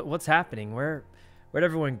store. Like, what's happening? Where'd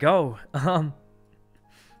everyone go? All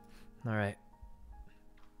right.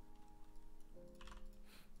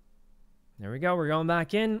 There we go. We're going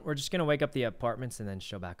back in. We're just gonna wake up the apartments and then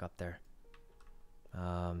show back up there.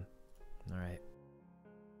 All right.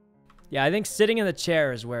 Yeah, I think sitting in the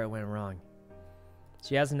chair is where it went wrong.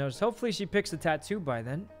 She hasn't noticed. Hopefully she picks the tattoo by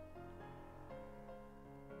then.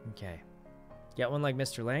 Okay. Get one like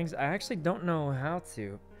Mr. Lang's? I actually don't know how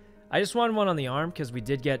to. I just wanted one on the arm because we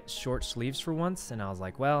did get short sleeves for once. And I was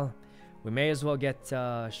like, well, we may as well get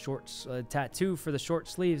tattoo for the short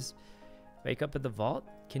sleeves. Wake up at the vault?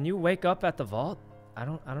 Can you wake up at the vault? I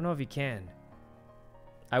don't know if you can.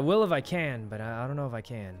 I will if I can, but I don't know if I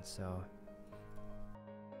can, so.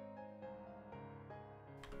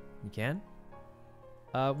 You can?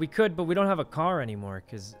 We could, but we don't have a car anymore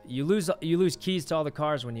because you lose keys to all the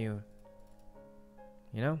cars when you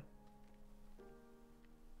know?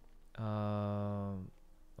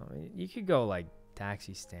 I mean, you could go like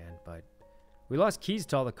taxi stand, but we lost keys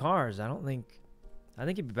to all the cars. I think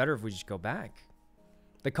it'd be better if we just go back.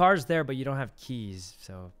 The car's there, but you don't have keys,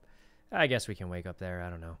 so I guess we can wake up there. I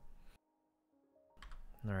don't know.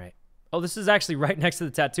 All right. Oh, this is actually right next to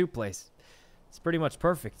the tattoo place. It's pretty much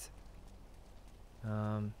perfect.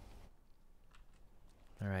 All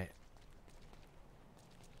right.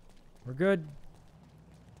 We're good.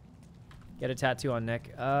 Get a tattoo on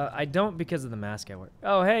neck. I don't because of the mask I wear.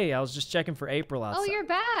 Oh, hey, I was just checking for April outside. Oh, you're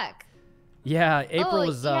back. Yeah, April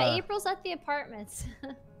is. Yeah, April's at the apartments.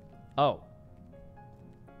 Oh.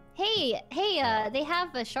 Hey, they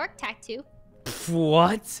have a shark tattoo.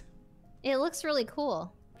 What? It looks really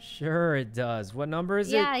cool. Sure, it does. What number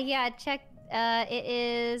is it? Yeah, check.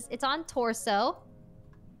 It's on torso.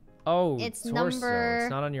 Oh, it's torso. number. It's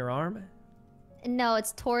not on your arm? No,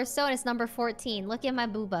 it's torso and it's number 14. Look at my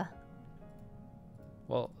booba.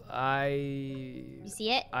 Well, You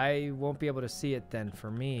see it? I won't be able to see it then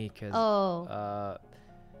for me because. Oh.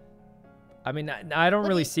 I mean, I don't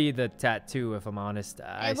really see the tattoo if I'm honest.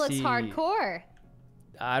 It looks hardcore.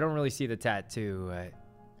 I don't really see the tattoo.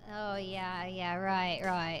 Oh yeah,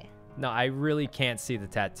 right. No, I really can't see the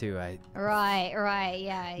tattoo. Right,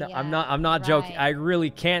 yeah. No, I'm not joking. I really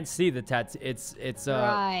can't see the tattoo. It's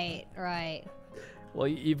Right. Well,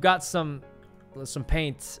 you've got some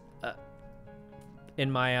paint in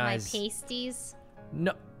my eyes. My pasties?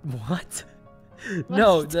 No, what? What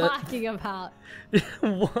are you talking about?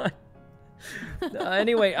 What?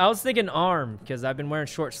 Anyway, I was thinking arm because I've been wearing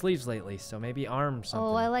short sleeves lately, so maybe arm something.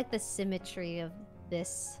 Oh, I like the symmetry of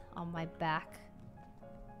this on my back.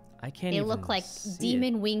 I can't They even look like see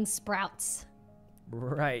demon it. wing sprouts.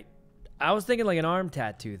 Right. I was thinking like an arm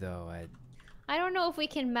tattoo though. I don't know if we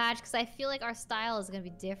can match because I feel like our style is gonna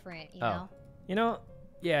be different. You know. You know,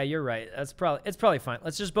 yeah, you're right. It's probably fine.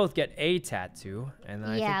 Let's just both get a tattoo, and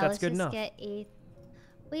I think that's good enough. Get a.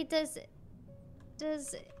 Wait, does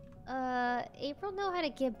April know how to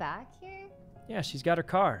get back here? Yeah, she's got her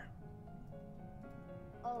car.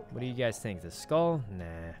 Okay. What do you guys think? The skull? Nah.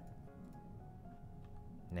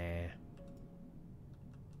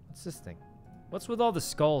 What's this thing? What's with all the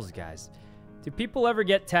skulls, guys? Do people ever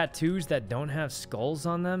get tattoos that don't have skulls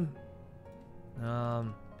on them? I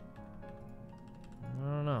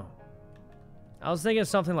don't know. I was thinking of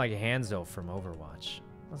something like Hanzo from Overwatch.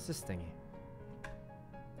 What's this thingy?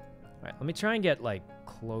 Alright, let me try and get, like,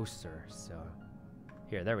 closer, so...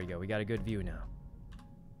 Here, there we go. We got a good view now.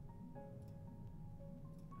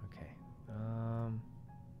 Okay.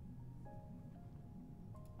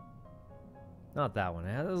 Not that one.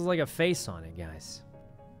 There's like a face on it, guys.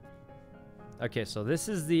 Okay, so this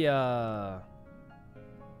is the,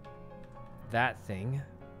 that thing.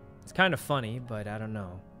 It's kind of funny, but I don't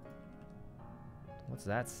know. What's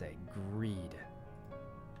that say? Greed.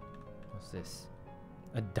 What's this?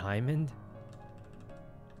 A diamond?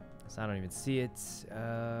 So I don't even see it.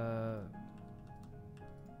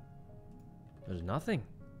 There's nothing.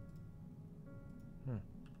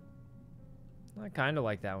 I kind of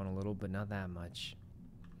like that one a little, but not that much.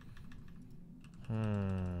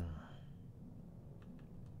 I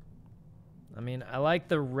mean, I like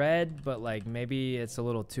the red, but like maybe it's a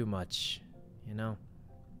little too much, you know?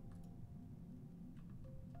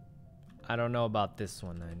 I don't know about this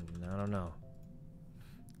one. I don't know.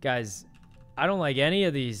 Guys, I don't like any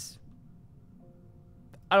of these.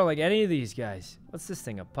 I don't like any of these guys. What's this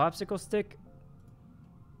thing? A popsicle stick?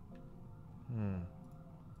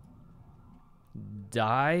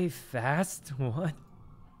 Die fast? What?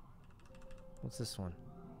 What's this one?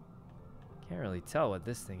 Can't really tell what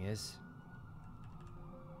this thing is.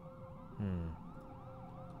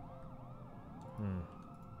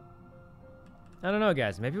 I don't know,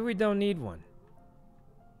 guys. Maybe we don't need one.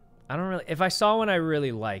 I don't really... If I saw one I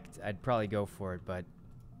really liked, I'd probably go for it, but...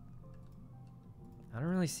 I don't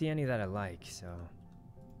really see any that I like, so...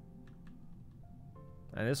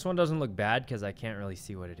 And this one doesn't look bad because I can't really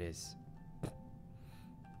see what it is.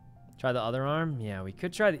 Try the other arm? Yeah, we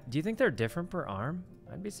could try... Do you think they're different per arm?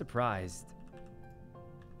 I'd be surprised.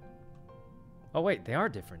 Oh, wait. They are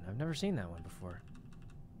different. I've never seen that one before.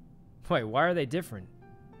 Wait, why are they different?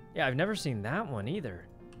 Yeah, I've never seen that one either.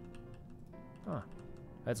 Huh.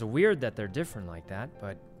 That's weird that they're different like that,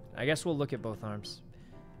 but I guess we'll look at both arms.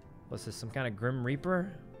 What's this? Some kind of Grim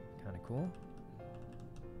Reaper? Kind of cool.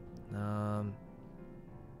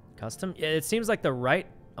 Custom? Yeah, it seems like the right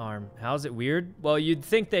arm. How's it weird? Well, you'd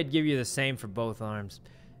think they'd give you the same for both arms.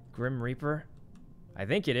 Grim Reaper? I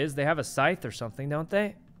think it is. They have a scythe or something, don't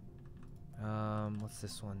they? What's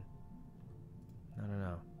this one?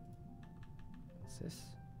 No. What's this?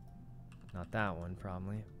 Not that one,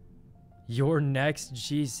 probably. You're next,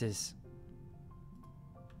 Jesus.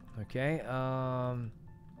 Okay,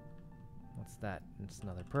 what's that? It's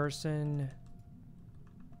another person.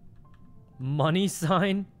 Money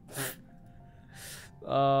sign?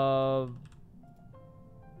 I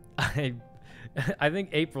think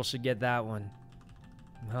April should get that one.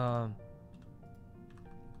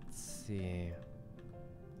 Let's see.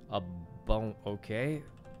 A bone, okay.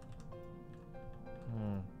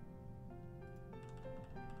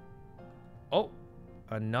 Oh,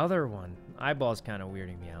 another one. Eyeball's kind of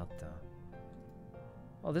weirding me out, though.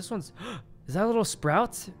 Oh, this one's... Is that a little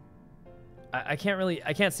sprout? I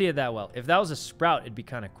can't see it that well. If that was a sprout, it'd be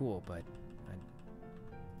kind of cool, but...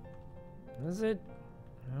 Is it?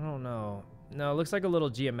 I don't know. No, it looks like a little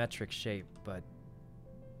geometric shape, but...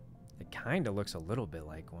 It kind of looks a little bit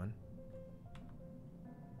like one.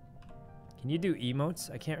 Can you do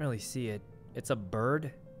emotes? I can't really see it. It's a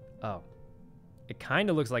bird? Oh. It kind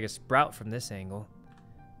of looks like a sprout from this angle.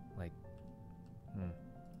 Like...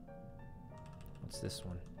 What's this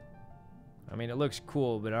one? I mean, it looks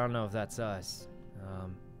cool, but I don't know if that's us.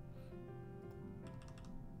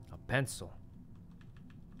 A pencil.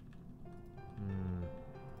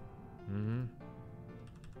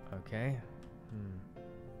 Okay.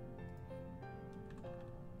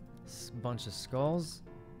 Bunch of skulls.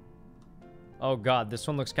 Oh god, this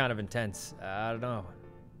one looks kind of intense. I don't know.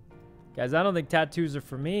 Guys, I don't think tattoos are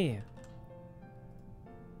for me.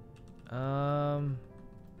 Let's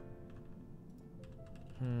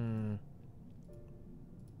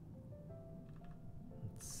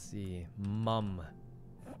see. Mum.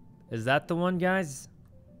 Is that the one, guys?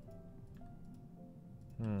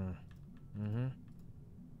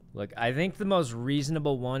 Look, I think the most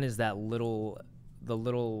reasonable one is that the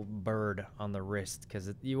little bird on the wrist,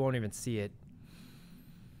 because you won't even see it.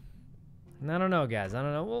 And I don't know, guys. I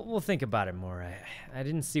don't know. We'll think about it more. I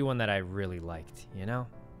didn't see one that I really liked, you know?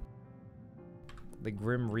 The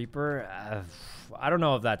Grim Reaper. I don't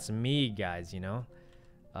know if that's me, guys, you know?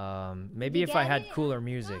 Maybe if I had cooler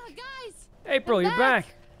music. Oh, guys! April, you're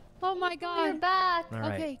back! Oh my god. You're back. All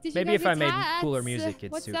right. Okay, did you Maybe guys if I get made tats? cooler music,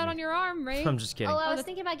 it'd What's suit that me. on your arm, Ray? I'm just kidding. Oh, I was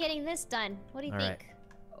thinking about getting this done. What do you think?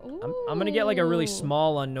 I'm gonna get like a really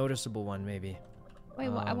small, unnoticeable one, maybe. Wait,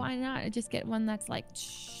 why not? Just get one that's like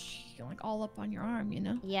all up on your arm, you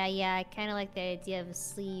know? Yeah, I kind of like the idea of a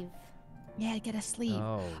sleeve. Yeah, get a sleeve.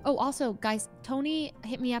 Oh. Oh, also, guys, Tony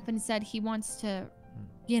hit me up and said he wants to,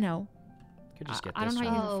 you know. Could just get I don't this know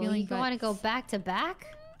how one. you're feeling, you want to go back to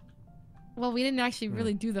back? Well, we didn't actually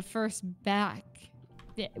really do the first back.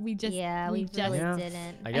 We just really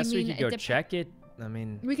didn't. I guess we could go check it. I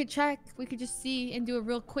mean, we could check. We could just see and do a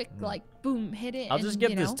real quick, like, boom, hit it. I'll just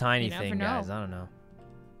get this know, tiny thing, guys. I don't know.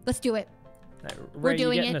 Let's do it. Ray, We're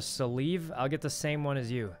doing you getting it. a sleeve? I'll get the same one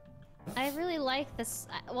as you. I really like this.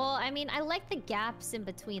 Well, I mean, I like the gaps in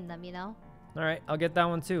between them, you know? All right, I'll get that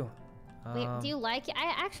one too. Wait, do you like it?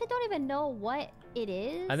 I actually don't even know what it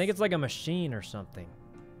is. I think it's like a machine or something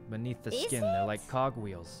beneath the skin. They're like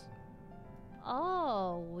cogwheels.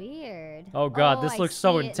 Oh, weird. Oh god, this looks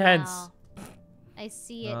so intense. I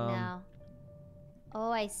see it now.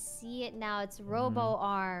 Oh, I see it now. It's Robo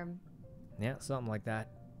Arm. Yeah, something like that.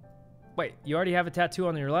 Wait, you already have a tattoo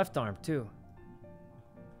on your left arm too.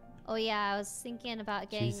 Oh yeah, I was thinking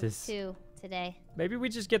about getting two today. Maybe we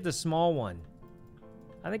just get the small one.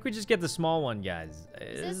 I think we just get the small one, guys.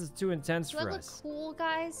 This is too intense for us. Does that look cool,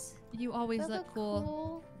 guys? You always look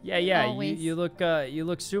cool. Yeah, you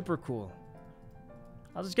look super cool.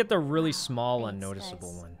 I'll just get the really small,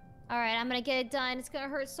 unnoticeable one. All right, I'm gonna get it done. It's gonna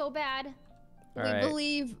hurt so bad. All we right.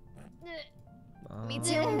 believe. Me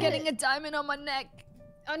too. I'm getting a diamond on my neck.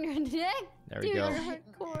 On your neck? There we go.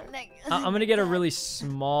 Hardcore neck. I'm gonna get a really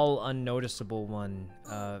small, unnoticeable one.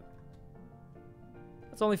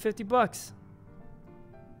 That's only $50.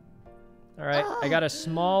 All right, I got a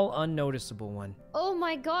small, unnoticeable one. Oh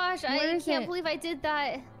my gosh, I can't believe I did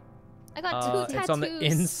that. I got two tattoos. It's on the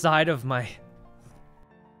inside of my.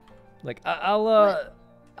 Like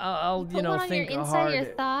I'll you know think your inside hard. Your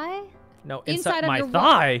thigh? No, inside my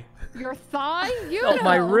thigh. Your thigh? You Oh, know.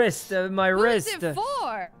 my wrist. My wrist. What is it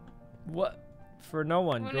for? What? For no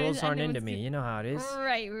one. Girls aren't into me. You know how it is.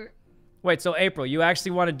 Right. Wait, so April, you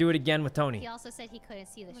actually want to do it again with Tony? He also said he couldn't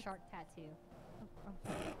see the shark tattoo.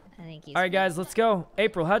 I think he's. All right, guys, let's go.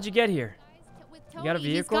 April, how'd you get here? With Tony, You got a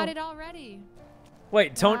vehicle? He's got it already.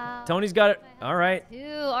 Wait, Tony's got it. All right.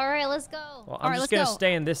 All right, let's go. Well, I'm just gonna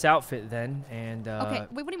stay in this outfit then, and Okay,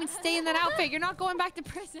 wait, what do you mean stay in that outfit? You're not going back to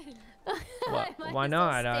prison. why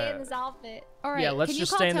not? Stay in this outfit. All right. Yeah, let's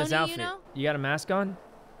just stay in this outfit. You know? You got a mask on?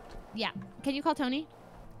 Yeah. Can you call Tony?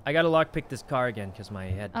 I gotta lockpick this car again because my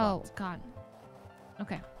head bumped. Oh God.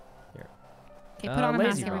 Okay. Here. Okay, put on a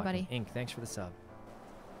Lazy mask, everybody. Ink, thanks for the sub.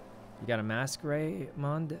 You got a mask,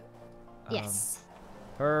 Raymond? Yes.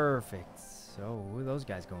 Perfect. So, who are those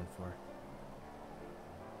guys going for?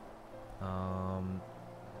 All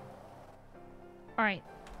right.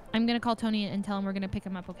 I'm gonna call Tony and tell him we're gonna pick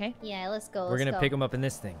him up, okay? Yeah, let's go. We're gonna pick him up in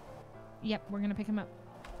this thing. Yep, we're gonna pick him up.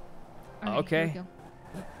 All right, okay. Here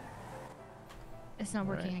we go. It's not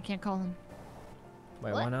working. Right. I can't call him.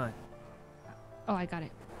 Wait, why not? Oh, I got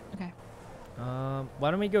it. Okay.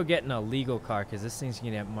 Why don't we go get in a legal car? Because this thing's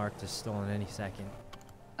gonna get marked as stolen any second.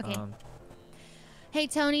 Okay. Hey,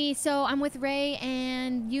 Tony. So I'm with Ray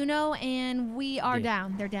and and we are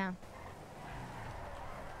down. They're down.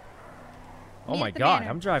 Oh my God,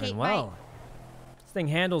 I'm driving well. Right. This thing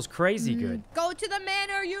handles crazy good. Go to the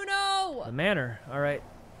manor, The manor. All right.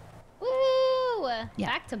 Woo! Yeah.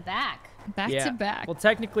 Back to back. Back to back. Well,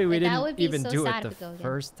 technically, we didn't even do it the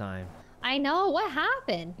first time. I know. What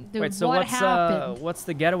happened? Dude, wait, so what's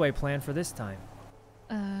the getaway plan for this time?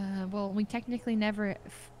 Well, we technically never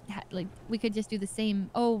we could just do the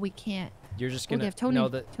same. Oh, we can't. You're just gonna Tony,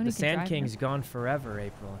 the Sand King's gone forever,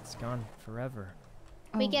 April. It's gone forever.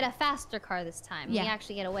 We get a faster car this time. Yeah. We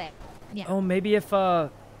actually get away. Yeah. Oh, maybe if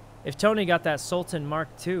Tony got that Sultan Mark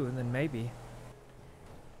II, then maybe.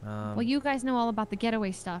 Well, you guys know all about the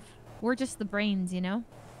getaway stuff. We're just the brains, you know.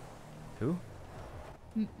 Who?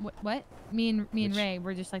 What? Me and Ray.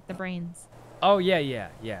 We're just like the brains. Oh yeah.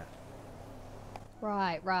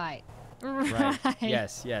 Right.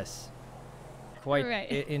 Yes. Quite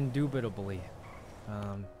indubitably.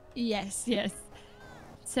 Yes.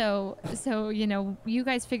 So you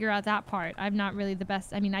guys figure out that part. I'm not really the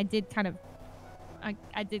best. I mean, I did kind of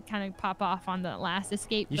pop off on the last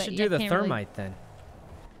escape. You should do the thermite then.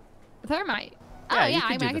 Thermite. Yeah, oh yeah,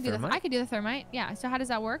 I could do the thermite. Yeah. So how does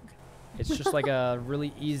that work? It's just like a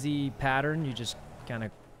really easy pattern. You just kind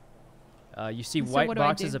of you see white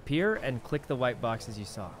boxes appear and click the white boxes you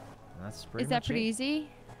saw. That's pretty much it. Is that pretty easy?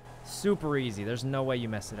 Super easy. There's no way you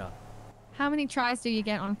mess it up. How many tries do you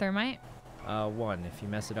get on thermite? 1. If you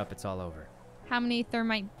mess it up, it's all over. How many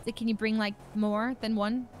thermite? Can you bring like more than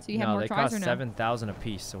 1? So you have more tries or no? No, they cost 7,000 a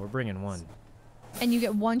piece, so we're bringing 1. And you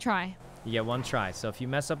get 1 try. You get 1 try. So if you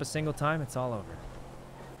mess up a single time, it's all over.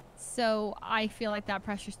 So I feel like that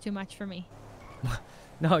pressure's too much for me.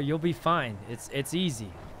 No, you'll be fine. It's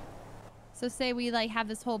easy. So say we like have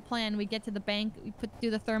this whole plan. We get to the bank. We do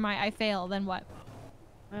the thermite. I fail. Then what?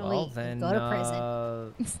 Well, then go to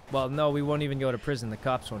prison. Well, no, we won't even go to prison. The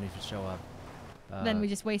cops won't even show up. Then we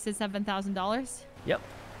just wasted $7,000. Yep.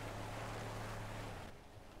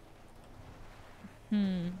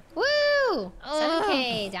 Woo!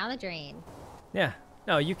 7K down the drain. Yeah.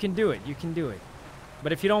 No, you can do it. You can do it.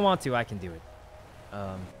 But if you don't want to, I can do it.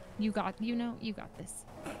 You got this.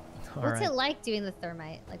 What's it like doing the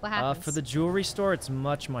thermite? Like what happens? For the jewelry store, it's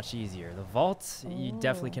much easier. The vault, you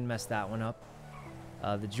definitely can mess that one up.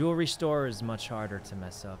 The jewelry store is much harder to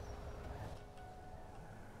mess up.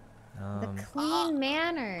 The clean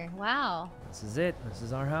manor. Wow. This is it. This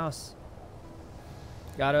is our house.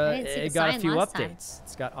 It got a few updates.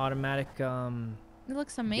 It's got automatic it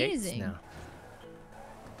looks amazing. Gates now.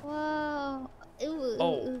 Whoa.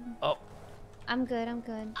 Ooh. Oh. I'm good.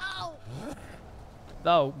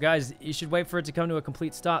 Oh, guys, you should wait for it to come to a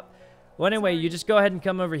complete stop. Well, anyway, you just go ahead and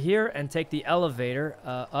come over here and take the elevator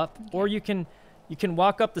up, or you can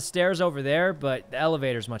walk up the stairs over there, but the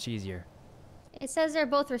elevator's much easier. It says they're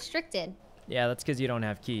both restricted. Yeah, that's because you don't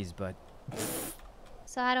have keys, but...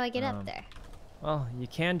 So how do I get up there? Well, you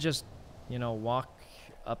can just, walk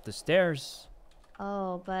up the stairs.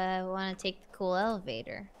 Oh, but I want to take the cool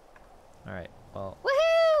elevator. All right, well...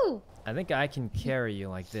 Woohoo! I think I can carry you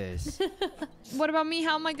like this. What about me?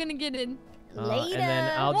 How am I gonna get in? Later. And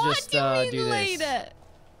then I'll just do later?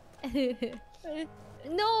 this.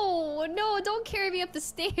 No, don't carry me up the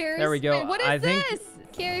stairs. There we go. Wait, what is this?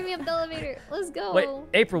 Carry me up the elevator. Let's go. Wait,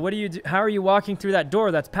 April, what do you do? How are you walking through that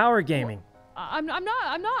door? That's power gaming. I'm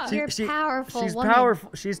not. You're powerful. She's woman. powerful.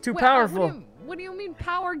 She's too powerful. What do you mean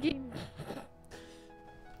power game?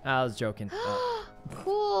 I was joking.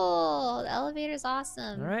 Cool. The elevator's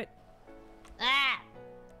awesome. All right. Ah.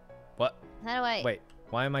 What? How do I? Wait.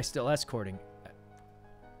 Why am I still escorting?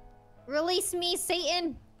 Release me,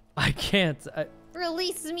 Satan. I can't.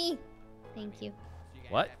 Release me. Thank you.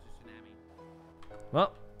 What?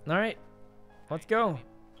 Well, all right. Let's go.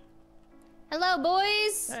 Hello,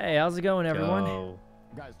 boys. Hey, how's it going, everyone? Go.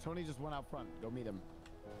 Guys, Tony just went out front. Go meet him.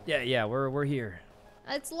 Yeah, we're here.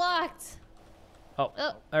 It's locked. Oh,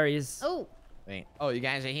 there he is. Oh. Wait. Oh, you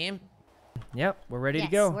guys are here? Yep, we're ready Yes,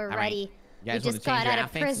 to go. we're ready. You guys we just wanna change got your out of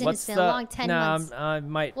outfits? prison. What's It's been a long 10 months. I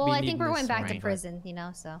might Well, be I think needing we're this going back to one. prison, you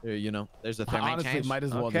know, so. Here, you know, there's a thermite Honestly, change. might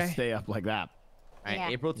as well just stay up like that. All right, Yeah.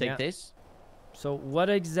 April, take this. So what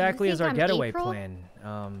exactly is think our I'm getaway April? plan?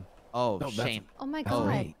 Oh, that's- shame. Oh my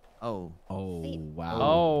god. Oh. Wow.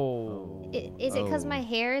 Oh. Is it because my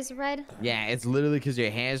hair is red? Yeah, it's literally because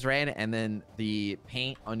your hair is red, and then the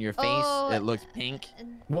paint on your face it looks pink.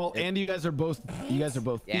 Well, and you guys are both thieves,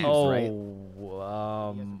 Yeah. right?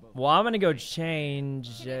 Well, I'm gonna go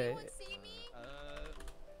change.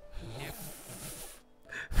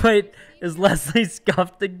 Wait, is Leslie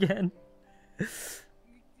scuffed again?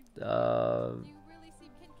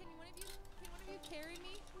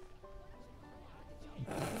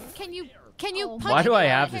 Can you punch Why do me I or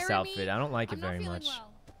have this carry outfit? me? I don't like it I'm not very feeling much. well.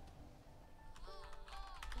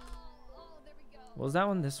 What was that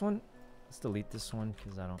one? This one? Let's delete this one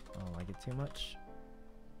because I don't like it too much.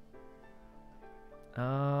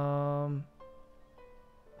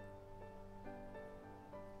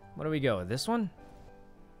 What do we go with? This one?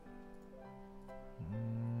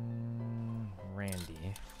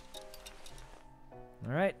 Randy.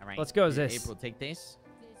 All right, let's go. Is Here, this April, take this.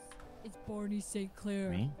 It's Barney St. Clair.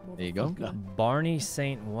 There you go. Barney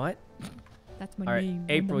Saint what? That's my All right, name. when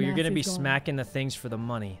the April, you're gonna mask be is gone. smacking the getaway for the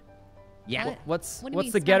money. Yeah. What's What do you what's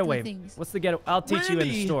mean the smacking the getaway? things? What's the getaway? I'll teach you in the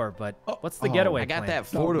Randy! store, but what's the getaway I got plan? that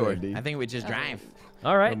four-door. I think we just drive.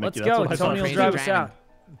 All right, Mickey, let's that's go. what I thought. Tony will Crazy drive us driving. out.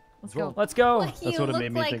 Let's go. Let's go. Like That's you what it look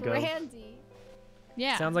made me like think of. Randy.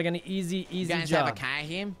 Yeah. Sounds like an easy You guys job. have a car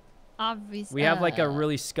here? Obviously. We have like a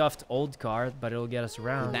really scuffed old car, but it'll get us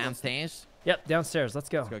around. Downstairs? Yep, downstairs. Let's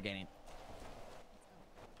go. Let's go get it.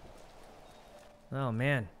 Oh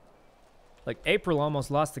man, like April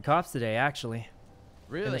almost lost the cops today, actually.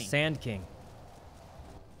 Really? In the Sand King.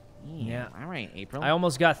 Yeah. All right, April. I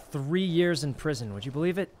almost got 3 years in prison. Would you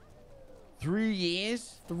believe it? 3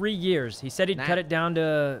 years? 3 years. He said he'd cut it down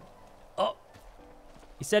to. Oh.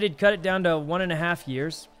 He said he'd cut it down to 1.5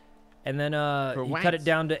 years, and then For he what? cut it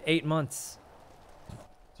down to 8 months.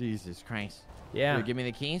 Jesus Christ. Yeah. Here, give me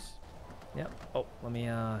the keys. Yep. Oh, let me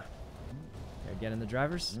here, get in the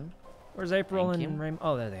drivers. Where's April Thank and you. Raymond?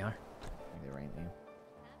 Oh, there they are. They're right there.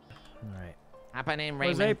 All right. Hop on in,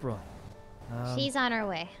 Where's Raymond. April? She's on her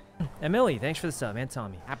way. Emily, thanks for the sub, and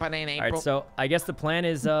Tommy. Hop on in, All April. right, so I guess the plan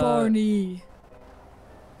is Barney.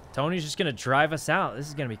 Tony's just gonna drive us out. This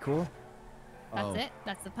is gonna be cool. That's it.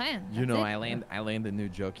 That's the plan. You know, That's I learned a new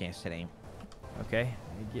joke yesterday. Okay.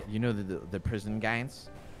 You know the prison guides,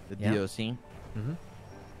 the Yeah. DOC. Mhm. All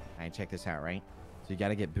right, check this out, right? So you got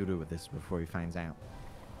to get Buddha with this before he finds out.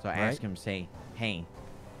 So I Right. ask him, say, hey,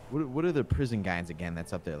 what are the prison guides again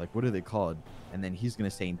that's up there? Like, what are they called? And then he's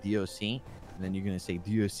gonna say DOC, and then you're gonna say,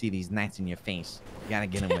 do you see these gnats in your face? You gotta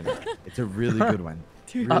get him with it. It's a really good one.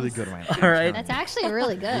 Really good one. All right. That's actually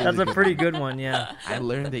really good. That's a pretty good one, yeah. I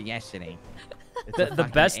learned it yesterday. It's The a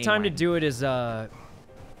fucking best time to A1. do it is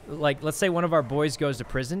like let's say one of our boys goes to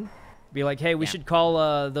prison, be like, hey, we should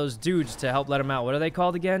call those dudes to help let him out. What are they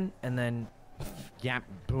called again? And then Yeah,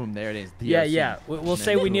 boom, there it is. DOC. yeah. We'll And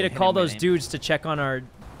say then we need to hit call him with those it. dudes to check on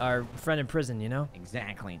our friend in prison. You know?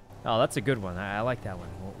 Exactly. Oh, that's a good one. I like that one.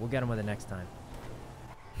 We'll get him with it next time.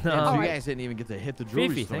 Yeah, so Um, you guys didn't even get to hit the jewelry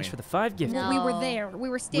Fifi, store. thanks for the 5 gift. Well, we were there. We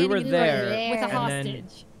were standing were in the there, road with a and then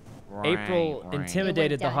hostage. April Right.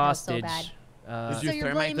 intimidated the downhill so hostage. bad. Did you So you're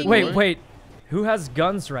thermite the blaming door? Wait. Who has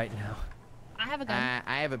guns right now? I have a gun.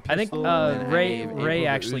 I have a I think pistol. and I Ray gave April Ray the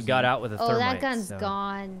actually Uzi. got out with a Oh, thermite. that gun's so.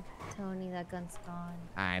 gone. Tony, that gun's gone.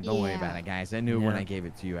 Alright, don't worry Yeah. about it, guys. I knew when Yeah. I gave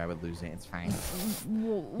it to you, I would lose it. It's fine.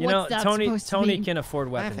 You know, What's that Tony supposed to Tony mean? can afford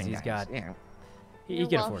weapons. Nothing, He's guys. got. Yeah. He You're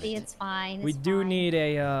can afford wealthy, it. it's fine. We it's do fine. need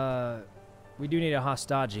a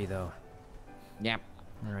hostage though. Yep.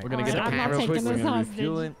 All right. We're gonna Alright, get I'm the not car real quick. taking We're this gonna hostage.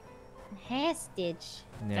 refuel it. Hostage.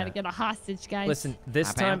 Yeah. Gotta get a hostage, guys. Listen, this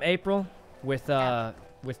Hop time out. April with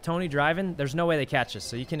Tony driving, there's no way they catch us.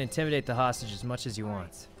 So you can intimidate the hostage as much as you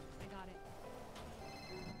want. I got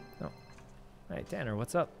it. Hey Tanner,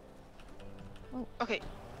 what's up? Okay,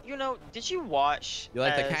 you know, did you watch You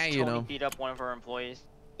like the as car, Tony you know? beat up one of our employees?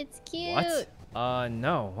 It's cute. What?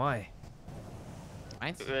 No. Why?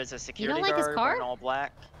 It was a security like his guard car? wearing all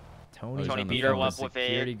black. Tony Tony on beat the her phone, up with a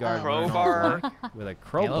security guard wearing all crowbar. black with a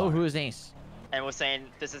crowbar. Hello, who is this? And was saying,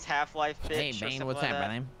 "This is Half-Life, bitch." Hey, or Bane, something what's like up,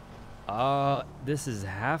 that. brother? This is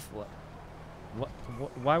Half-Life.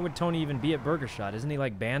 Why would Tony even be at Burger Shot? Isn't he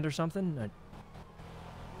like banned or something?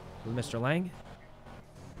 With Mr. Lang?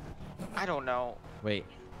 I don't know. Wait.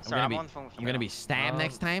 Sorry, I'm on the phone with you. I'm gonna be stabbed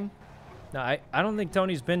next time. No, I don't think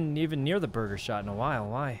Tony's been even near the burger shot in a while.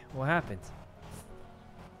 Why? What happened?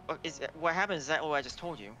 What happened is that what I just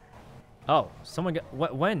told you. Oh, someone got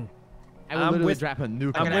what? When? I will literally drop a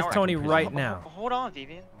nuke. I'm with Tony right now. Hold on,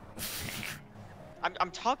 Vivian.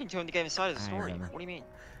 I'm talking to him to get inside of the story. What do you mean?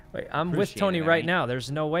 Wait, I'm with Tony right now.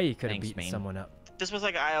 There's no way he could have beaten someone up. This was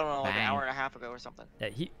like, I don't know, like an hour and a half ago or something.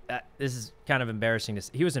 Yeah, this is kind of embarrassing.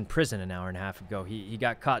 He was in prison an hour and a half ago. He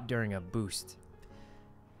got caught during a boost.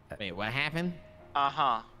 Wait, what happened?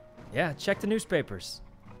 Uh-huh. Yeah, check the newspapers.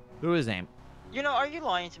 Who is that? You know, are you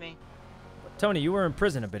lying to me? Tony, you were in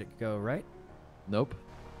prison a bit ago, right? Nope.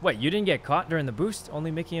 Wait, you didn't get caught during the boost?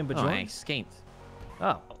 Only Mickey and Bajorn? No, I escaped.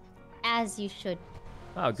 Oh. As you should.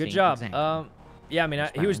 Oh, good job. Yeah, I mean,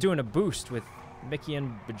 he was doing a boost with Mickey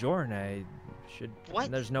and Bajorn. I should.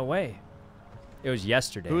 What? There's no way. It was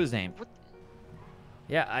yesterday. Who is that?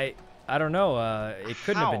 Yeah, I don't know. It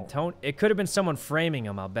couldn't have been Tony. It could have been someone framing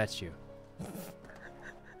him. I'll bet you.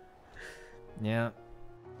 Yeah.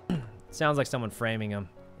 Sounds like someone framing him.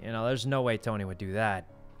 You know, there's no way Tony would do that.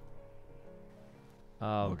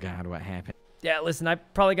 Oh God, what happened? Yeah, listen, I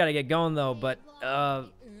probably got to get going though. But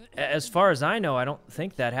as far as I know, I don't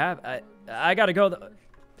think that happened. I got to go.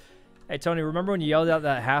 Hey Tony, remember when you yelled out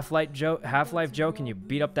that Half-Life joke and you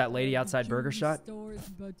beat up that lady outside Burger Shot? Oh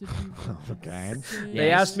God.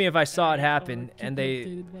 They asked me if I saw it happen, and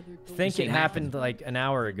they think it happened like an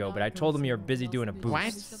hour ago, but I told them you were busy doing a boost.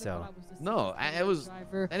 What? So. No, that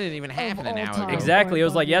didn't even happen an hour ago. Exactly, it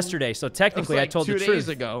was like yesterday. So technically, like I told the 2 truth. days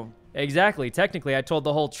ago. Exactly, technically, I told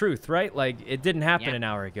the whole truth, right? Like it didn't happen an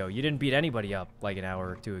hour ago. You didn't beat anybody up like an hour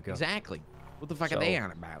or two ago. Exactly. What the fuck are they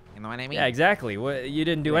on about? You know what I mean? Yeah, exactly. You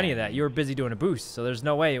didn't do any of that. You were busy doing a boost, so there's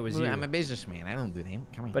no way it was you. I'm a businessman. I don't do that.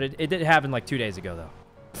 Come on. But it did happen like 2 days ago, though.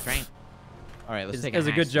 Right. All right, let's take it was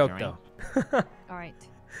a good joke, though. All right.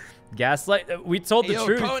 Gaslight. We told the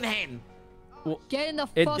truth. Conehead. Well, Get in the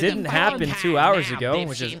it fucking didn't happen 2 hours now, ago,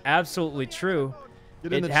 which is absolutely true.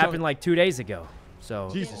 It happened like 2 days ago.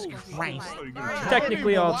 So Jesus Christ.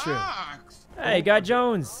 Technically all true. Hey, Guy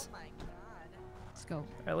Jones. Let's go. All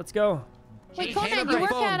right, let's go. Wait, Conan, you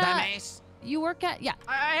work at you work at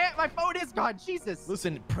my phone is gone. Jesus.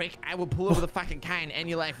 Listen, prick, I will pull over the fucking car and end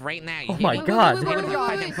your life right now. Oh my God. Conan,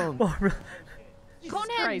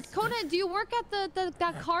 do you work at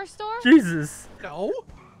that car store? Jesus. No.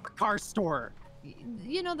 Car store.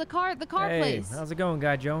 You know the car Hey, place. how's it going,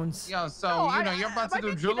 Guy Jones? Yo, so you're about to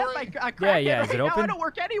do jewelry? Yeah. Is it open? I don't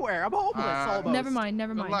work anywhere. I'm homeless almost. Never mind.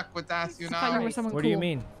 Good luck with that, you know. I thought you were someone What cool. do you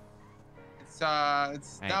mean? It's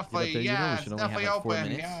definitely, it's definitely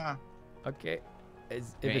open, yeah. Okay. If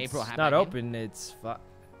April, it's hop not back in. open, it's No,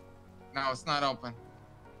 it's not open.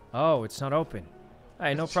 Oh, it's not open.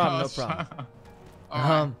 Hey, no problem, no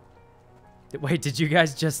problem. Wait, did you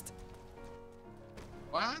guys just...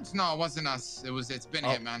 What? No, it wasn't us. It's been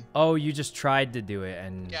hit, man. Oh, you just tried to do it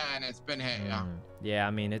and... Yeah, and it's been hit, yeah. Yeah,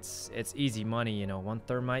 I mean, it's easy money, you know. One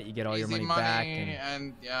thermite, you get all your Easy money back.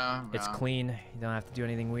 And yeah. It's clean. You don't have to do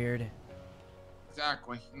anything weird.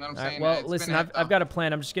 Exactly. You know what I'm All right, saying? well, It's listen, been hit, I've got a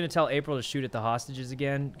plan. I'm just going to tell April to shoot at the hostages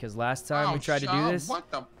again, because last time we tried to do this...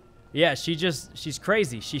 What the... Yeah, she's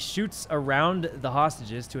crazy. She shoots around the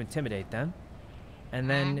hostages to intimidate them. And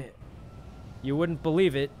then, you wouldn't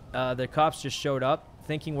believe it, the cops just showed up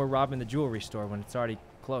thinking we're robbing the jewelry store when it's already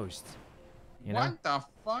closed. You know? What the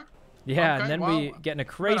fuck? Yeah, Okay, and then well, we get in a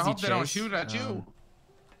crazy I hope chase. they don't shoot at you.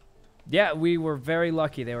 Yeah, we were very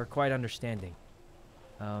lucky. They were quite understanding.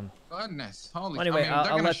 Goodness, holy. Anyway, they're I'll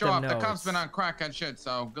gonna let show them up. know. The cops been on crack and shit,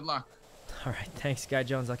 so good luck. All right, thanks, Guy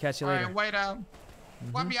Jones. I'll catch you All later. right, wait up.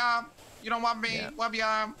 Wub ya. You don't want me. Wub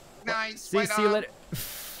ya. Nice. See you later.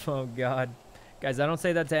 Oh God, guys, I don't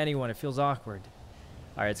say that to anyone. It feels awkward.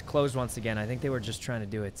 All right, it's closed once again. I think they were just trying to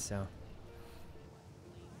do it. So,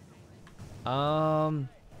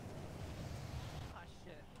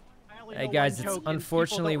 Hey guys, it's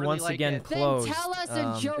unfortunately once again closed. Then tell us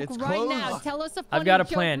a joke right now. Tell us a funny I've got a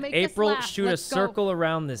joke, plan. make us April, laugh. shoot a Let's go. circle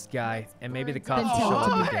around this guy, and maybe the cops will show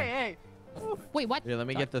up again. Wait, what? Here, let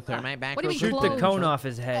me get the thermite back. What do you Shoot mean the closed? cone off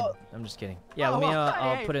his head. I'm just kidding. Yeah, let me.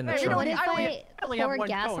 I'll put it in the trunk. What if I pour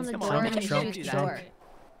gas on the door and Trunk, shoot the trunk. door?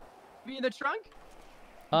 Be in the trunk?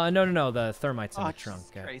 No. The thermite's in the Jesus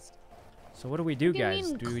trunk. Christ. So what do we do, What do you guys?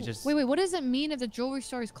 mean Do we just? Wait, what does it mean if the jewelry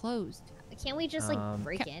store is closed? Can't we just like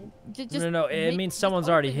break in? No. It means someo's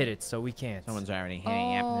already hit it, so we can't. Someone's already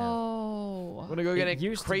hitting it. Oh. Want to go get It a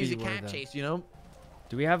used to crazy be where cat the- chase, you know?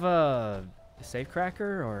 Do we have a safe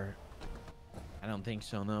cracker or? I don't think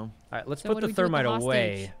so, no. All right, let's So put what the do we do with the thermite hostage?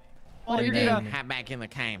 away. What do we and do? then- Hat back in the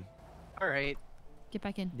cam. All right. Get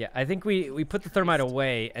back in. Yeah, I think we put the thermite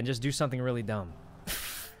away and just do something really dumb.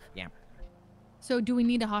 Yeah. So do we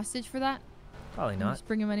need a hostage for that? Probably Can we not. Just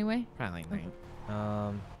bring him anyway. Probably not.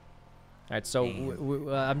 All right, so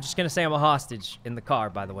I'm just gonna say I'm a hostage in the car,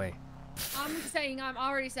 by the way. I'm saying I'm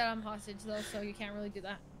already said I'm hostage though, so you can't really do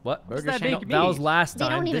that. What? Does that make me? That was last They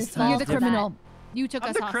time. don't even This time You're the for that. criminal. You took I'm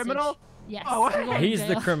us the hostage. criminal? Yes. Oh, You're going to he's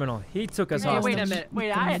the jail. criminal. He took us Hey, hostage. wait a minute. Wait,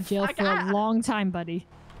 You've been I in jail for a long time, buddy.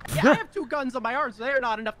 Yeah, I have 2 guns on my arms. So they're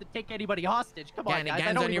not enough to take anybody hostage. Come Got on, any guys. guns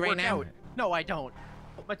I don't on you even right work now? out. No, I don't.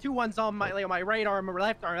 My 2 ones on my right arm or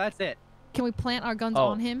left arm. That's it. Can we plant our guns Oh.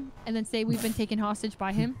 on him and then say we've been taken hostage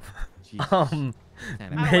by him?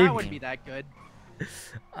 That Maybe. wouldn't be that good.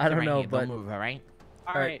 I don't Right know, here, but don't move, all right?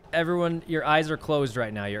 All all right. right, everyone, your eyes are closed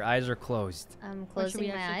right now. Your eyes are closed. I'm Or should we closing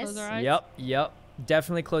my actually eyes. close our eyes? Yep.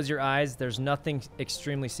 Definitely close your eyes. There's nothing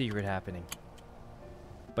extremely secret happening.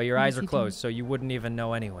 But your What eyes is are he closed, so you wouldn't even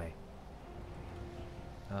know anyway.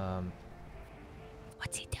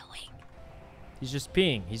 What's he doing? He's just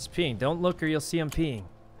peeing. He's peeing. Don't look or you'll see him peeing.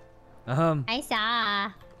 I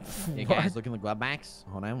saw. Hey What? guys, look in the glove box.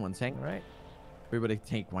 Hold on one sec. All right. Everybody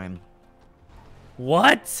take one.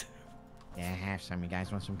 What? Yeah, have some. You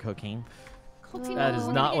guys want some cocaine? That is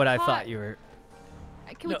not what I thought you were.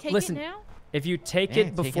 Can we No, take listen, it now? If you take Yeah, it take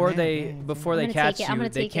it before now. they Yeah, before I'm they gonna catch take it. I'm you, gonna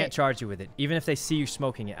they take can't it. charge you with it, even if they see you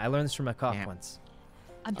smoking it. I learned this from a cop Yeah. once.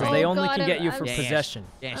 I'm Because they Oh only God, can get you I'm- for Yeah, possession.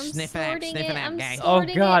 Yeah, I'm sniff it out, sorting sniff it it. out, I'm guys.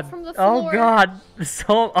 sorting- Sorting it from the floor. God.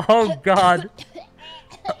 So oh God.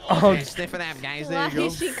 Oh Yeah, sniff it out, guys. There Why you go.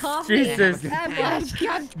 is she coughing? Jesus.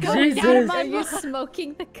 Jesus. Are you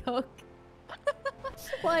smoking the coke?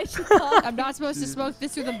 Why is she coughing? I'm not supposed to smoke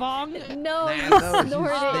this through the bong. No, Nah, you no,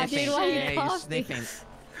 snorted it, sniffing. dude. Why are Yeah, you you're coughing? sniffing.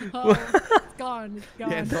 Oh, it's gone. It's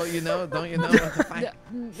gone. Yeah, don't you know? Don't you know what the fuck?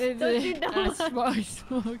 Don't you know? I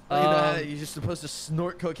smoke. You know how you're just supposed to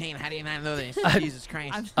snort cocaine. How do you not know this? Jesus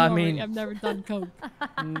Christ. I'm I snoring. mean- I've never done coke.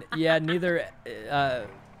 Yeah, neither.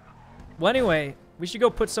 Well, anyway, we should go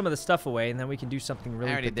put some of the stuff away, and then we can do something really.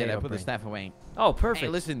 I already did. I put the potato-brain. stuff away. Oh, perfect. Hey,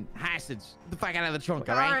 listen, hostage. Get the fuck out of the trunk,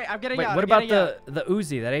 All all right? right, I'm getting Wait, out. what I'm about getting out. the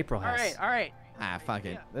Uzi that April All has? right, all right. Ah, fuck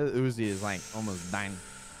it. The Uzi is like almost dying.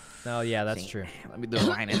 Oh yeah, that's See, true. Let me do a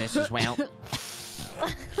line of this as well.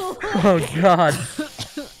 Oh God.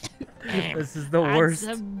 This is the worst.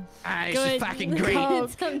 This is fucking great.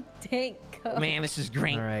 Some dank coke. Man, this is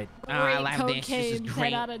great. All right. Oh, I love this. This is cocaine, 10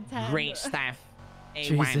 great. out of 10. Great stuff.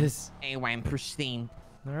 Jesus. A1 pristine.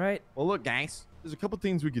 All right. Well, look, guys. There's a couple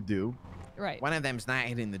things we could do. Right. One of them's not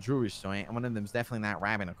hitting the jewelry store, and one of them's definitely not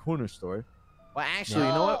robbing a corner store. Well, actually,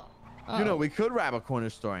 you know what? You know, we could rob a corner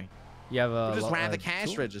store. You have a. We'll just rob a the cash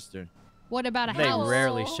tool? register. What about a They house?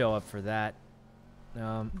 rarely show up for that.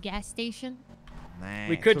 Gas station? Nah,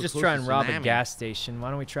 We could so just close try to and rob a tsunami. gas station. Why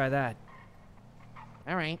don't we try that?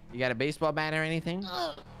 All right. You got a baseball bat or anything?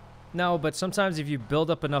 No, but sometimes if you build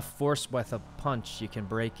up enough force with a punch, you can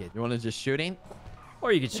break it. You want to just shoot it?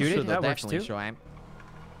 Or you could shoot Sure, it. they'll That works definitely too. show up.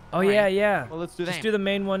 Oh All yeah, right. yeah. Well, let's do Just that. do the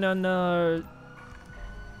main one on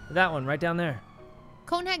that one right down there.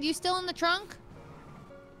 Conehead, you still in the trunk?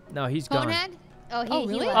 No, he's gone. Conehead? Oh, he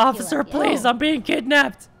really? left, he Officer, left, yeah. please, I'm being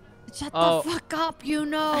kidnapped. Shut Oh. the fuck up, you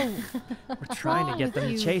know. We're trying to get them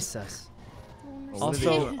to chase us. What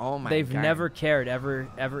Also, are they- oh my they've God. never cared every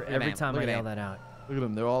that, time look I at yell that. that out. Look at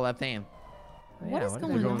them. They're all left hand. What is are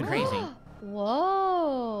going they They're on? going crazy.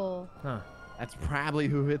 Whoa. Huh. That's probably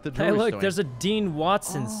who hit the Hey, jewelry look, store. there's a Dean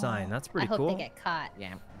Watson sign. That's I pretty hope cool. they get caught.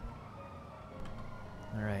 Yeah.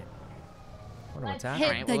 All right. Wonder what's Hit happening.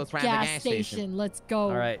 Alright, the well, let's rob the gas gas station. station. Let's go.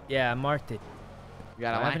 All right. Yeah, I marked it. You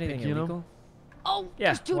got Do a I have lockpick, anything you know? illegal? Oh, Yeah,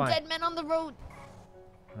 there's two why? dead men on the road.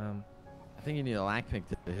 I think you need a lockpick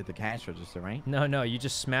to hit the cash register, right? No, you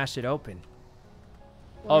just smash it open.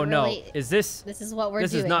 Well, Oh no, really, is this? This is what we're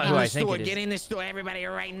This doing. is not who I Get think it in is. this store, everybody,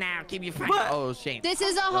 right now. Keep your fucking. Oh shit. This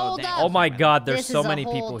is a Oh, hold damn. up. Oh my God, there's This so is a many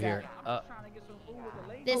people hold here.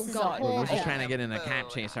 This Oh, is God. a Look, whole. we're just trying to get in a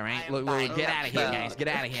cop chase, all right? Look, get out of here, guys. Get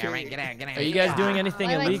out of here, all right? Get out, get out. Are you guys doing anything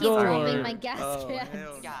Why do I keep illegal framing or? my gas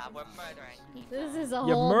cans? Yeah, we're murdering. This is a You're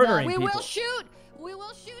whole. murdering We people. will shoot. We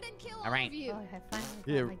will shoot and kill all right. of you. Oh, I finally found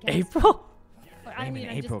Here. my gas April? I mean,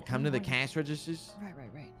 I April, just- come to the cash registers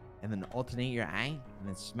Right. and then alternate your eye and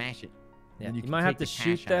then smash it. Yeah, Then you can might have take to the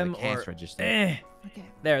shoot cash out of them the cash or. register. Okay.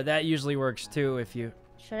 There, that usually works too. If you.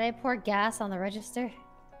 Should I pour gas on the register?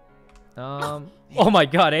 Oh my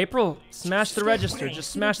God, April, smash the register.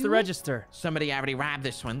 Just smash the register. Somebody already robbed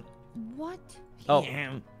this one. What? Oh,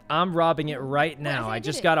 Yeah. I'm robbing it right now. I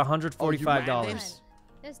just got $145.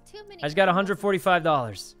 There's too many. I just got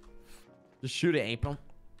 $145. Just shoot it, April.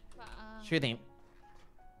 Shoot it.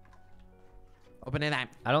 Open it up.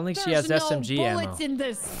 I don't think she has There's no SMG ammo. bullets in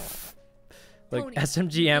this. Look,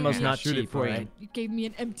 SMG ammo's not shoot it cheap, for you. right? You gave me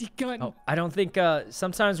an empty gun. Oh, I don't think.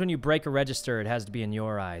 Sometimes when you break a register, it has to be in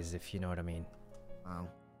your eyes, if you know what I mean.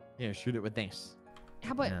 Yeah, shoot it with this.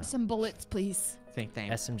 How about some bullets, please? Think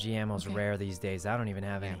thing. SMG ammo's rare these days. I don't even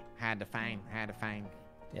have any. Had to find.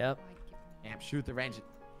 Yep. Yeah, shoot the register.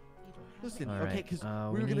 Listen, All okay, right, because we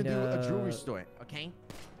we were gonna need, do a jewelry store, okay?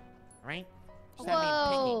 All right?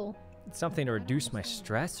 Whoa. It's something to reduce my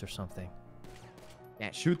stress or something.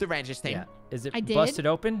 Yeah, shoot the register. Yeah. Is it I did. busted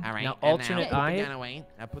open? All right. Now and alternate now eye. Put the it? gun away.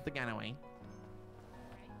 Now put the gun away.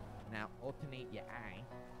 Now alternate your eye.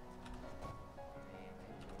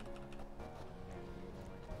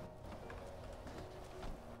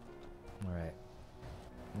 All right.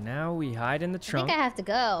 Now we hide in the I trunk. think I have to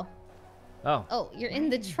go. Oh. Oh, you're in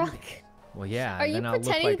the trunk. Well, yeah. Are you then I'll look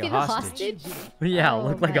pretending like to be a the hostage. hostage? Yeah, I'll Oh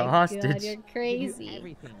look like a my hostage. God, you're crazy.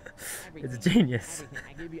 Everything. It's genius.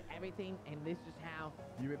 I give you everything, and this is how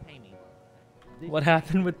you repay me. What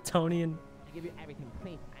happened with Tony and? I give you everything.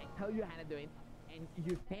 Please, I tell you how to do it, and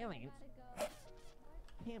you're failing.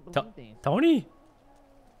 Can't believe this. Tony?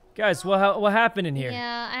 Guys, what happened in here?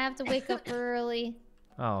 Yeah, I have to wake up early.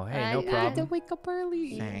 Oh, hey, no I have problem. to wake up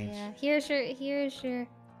early. Yeah. Here's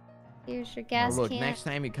your gas look, can. next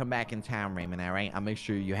time you come back in town, Raymond, all right? I'll make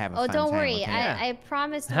sure you have a Oh, fun don't time, worry. okay? I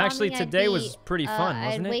promised. Actually, Mommy today I'd was pretty fun,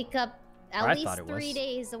 wasn't I'd it? wake up I at least thought it 3 was.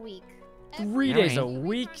 days a week. 3 days a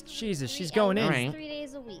week? Jesus, she's going in. At least 3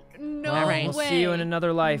 days a week. No Well, way. we'll see you in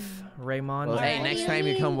another life, Raymond. Well, hey, next time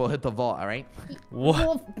you come, we'll hit the vault, all right?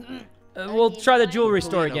 What? We'll try the jewelry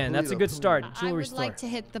store again. That's a good start. I Jewelry would store. like to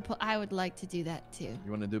hit the. I would like to do that too. You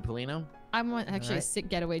want to do Polino? I want actually a Alright. sick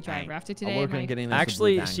getaway driver after today. work on my- getting this a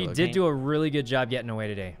Actually, blue she dangle, did okay? do a really good job getting away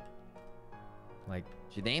today. Like,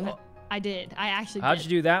 she did? I did. I actually how'd did.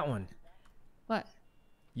 you do that one? What?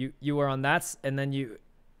 You were on that, and then you.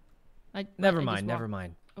 I Never just mind. Never walked-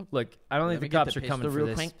 mind. Look, I don't Let think me the get cops the are coming pistol for real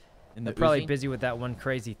this. quick in They're the probably Uzi. busy with that one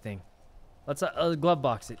crazy thing. Let's glove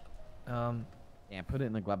box it. Yeah, put it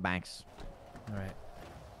in the glove box. All right.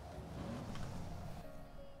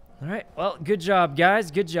 All right. Well, good job,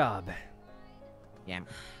 guys. Good job. Yeah.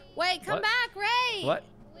 Wait, come What? back, Ray. What?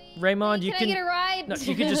 Raymond, you Can can. I get a ride? No,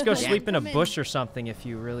 you can just go Yeah. sleep in a Come in. bush or something if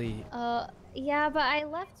you really. Yeah, but I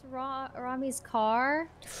left Rami's car,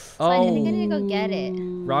 so I think I need to go get it.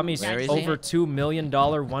 Rami's Where is he? over $2 million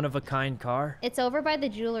one-of-a-kind car. It's over by the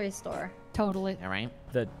jewelry store. Totally. All right.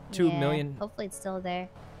 The $2 Yeah, million. Hopefully it's still there.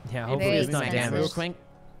 Yeah, They're hopefully very it's not expensive. damaged. Real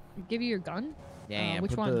quick. Give you your gun? Yeah,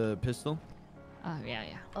 which put one? the pistol. Oh yeah.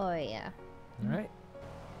 Oh yeah. All right.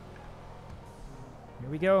 Here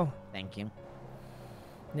we go. Thank you.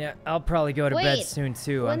 Yeah, I'll probably go to bed Wait, soon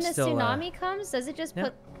too. When I'm the still. tsunami comes, does it just yeah.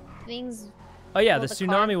 put things? Oh yeah, well, the the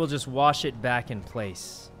car- tsunami will just wash it back in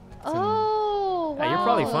place. Oh, wow. Yeah, you're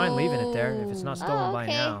probably fine leaving it there if it's not stolen by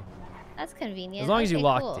okay. now. That's convenient. As long as you Okay,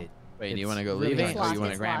 locked cool. it. Wait, do you It's want to go really leave it, It's or locked, you want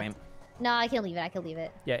to it's grab locked. him? No, I can leave it. I can leave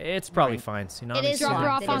it. Yeah, it's probably fine. Tsunami. It is Drop her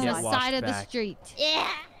locked. off It on is the locked. side of the back. street. Yeah.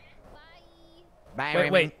 Bye, Wait,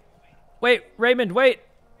 Raymond. wait, Raymond, wait.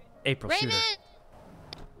 April, shoot Raymond. her.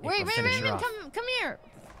 Wait, April, finish her Raymond, off. come here.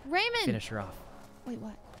 Raymond. Finish her off. Wait,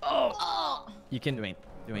 what? Oh. You can. Do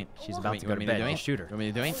it. She's about to go to bed. Just shoot her. You want me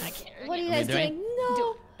to do it? What are you Want guys me to do it? doing?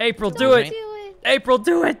 No. April, Don't do it. Do it. April,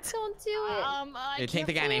 do it. Don't do it. Here, take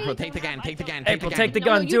the gun, April. Take the gun. Take the gun. April, take the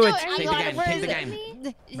gun. Do it. Take the gun. Take the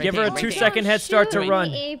gun. Give her a 2-second head start to Shoot me, run.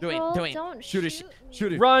 April. Do it. Don't Shoot it.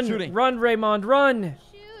 Shoot it. Run, Shoot it. run, Raymond, run.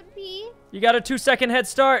 Shoot me. You got a 2-second head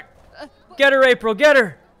start. Get her, April. Get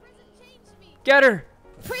her. Get her.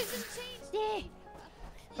 Prison change.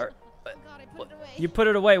 Or- You put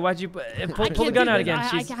it away. Why'd you pull the gun out again?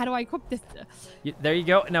 How do I equip this? There you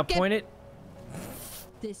go. Now point it.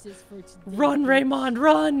 This is for today. Run, Raymond,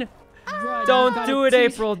 run. Run. Don't Got do a it, two-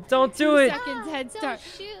 April. Don't do it. 2 seconds head start.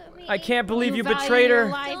 Shoot me. I can't believe you value betrayed your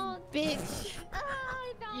her. life, bitch.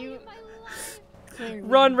 I value my life.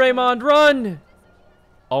 Run, Raymond, run.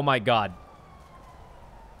 Oh my God.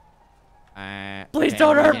 Please Okay,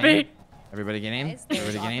 don't everybody hurt get in. me. Everybody get in. Guys, there's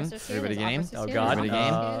Everybody get in. officers here, Everybody there's get in. officers Oh, here, God. there's officers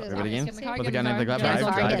here, Everybody get in. Get in the car, Put the get in gun the in the glove car, box. get in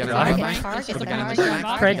the car, Get get in in the the glove car, box. get in the Put the car, gun in the get in glove the box.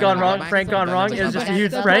 car, Prank get in gone the wrong. glove Prank box, gone get wrong. in It was the just a glove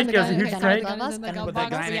huge box, prank. get It was a in the huge glove prank. box, get in the glove Put the box,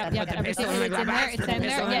 gun in, yep, put yep, the pistol everything in the is in glove there, box, it's put in the there.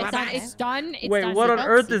 pistol in Yeah, the it's glove done. box. It's done. It's Wait, done. what on Seatbelts,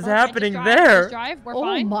 earth is seatbelts, happening just drive, there? just drive, we're Oh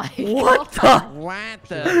fine. my What the? What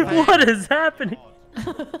the? What is happening?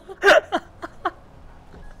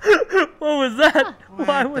 What was that?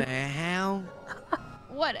 Why What was the hell?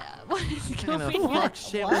 What is What kind of going on? fuck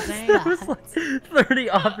shit was that? There was like 30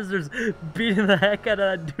 officers beating the heck out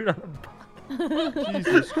of that dude on the bike.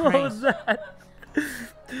 Jesus What was that?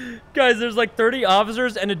 Guys, there's like 30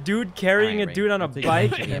 officers and a dude carrying a dude on a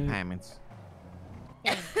bike. And... Apartments.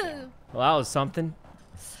 Well, that was something.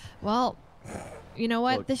 Well, You know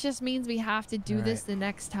what? Look. This just means we have to do this the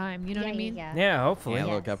next time. You know what I mean? Yeah, hopefully. Yeah,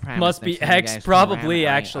 look, I promise Must next be time you X, guys come probably,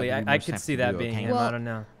 around, actually. I'll give you I more could stuff see to that do, being okay? him. I don't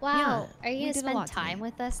know. Wow. Are you we gonna did a spend lot time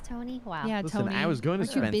with us, Tony? Wow. Yeah, Listen, Tony. I was going to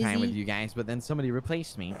Aren't you spend time with busy? you guys, but then somebody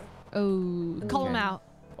replaced me. Oh, call him out.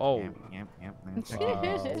 Oh. Yep.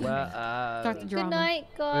 Start the Good drama. night,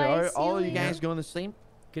 Wait, guys. are all See you later. guys going to sleep?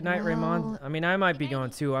 Good night, Raymond. I mean, I might be going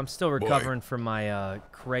too. I'm still recovering from my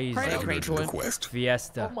crazy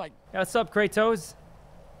fiesta. Oh my. Yeah, what's up, Kratos?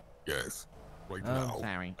 Yes. Right Oh, now,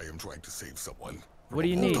 sorry. I am trying to save someone. What do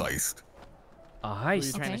you from a need? Heist. A Who are you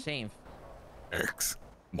heist? trying to save? X,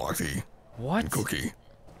 Marty, What? and Cookie.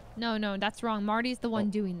 No, that's wrong. Marty's the one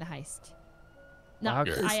doing the heist. No, How-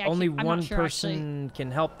 Yes. there's I only actually- I'm one not sure, person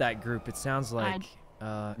can help that group. It sounds like.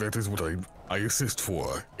 That is what I assist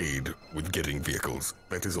for aid with getting vehicles.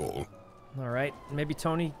 That is all. All right, maybe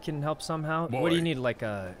Tony can help somehow. What do you Boy. need? Like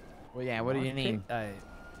a. Well, yeah, what do you need? I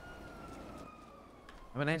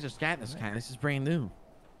mean, I just got this kind. This is brand new.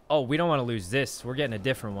 Oh, we don't want to lose this. We're getting a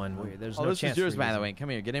different one. There's Oh, no this chance. is yours, for by the using- way. Come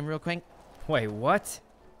here, get in real quick. Wait, what?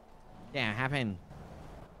 Yeah, hop in.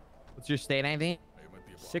 What's your state ID?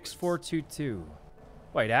 6422.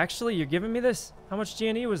 Wait, actually, you're giving me this? How much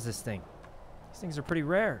G&E was this thing? These things are pretty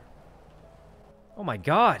rare. Oh my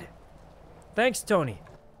god. Thanks, Tony.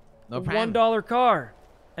 No A problem. $1 car.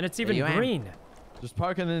 And it's There even you are. green. Just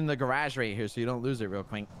park it in the garage right here so you don't lose it real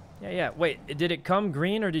quick. Yeah. Wait, did it come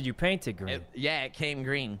green or did you paint it green? Yeah, it came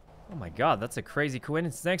green. Oh my god, that's a crazy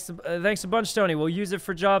coincidence. Thanks a bunch, Tony. We'll use it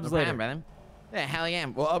for jobs No later. problem, brother. Yeah, hell yeah.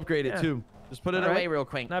 We'll upgrade it Yeah. too. Just put it All away right. real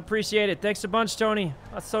quick. I appreciate it. Thanks a bunch, Tony.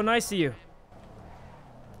 That's so nice of you.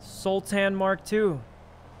 Sultan Mark II.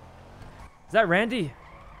 Is that Randy?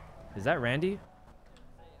 Is that Randy?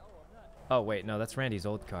 Oh, wait. No, that's Randy's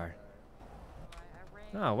old car.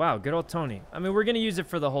 Oh, wow. Good old Tony. I mean, we're going to use it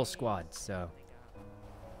for the whole squad, so.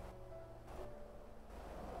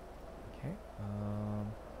 Okay.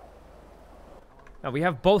 Now, we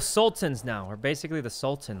have both Sultans now. We're basically the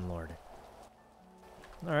Sultan Lord.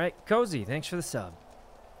 All right. Cozy, thanks for the sub.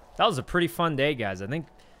 That was a pretty fun day, guys. I think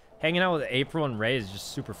hanging out with April and Ray is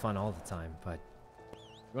just super fun all the time, but.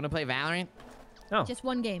 You want to play Valorant? No. Just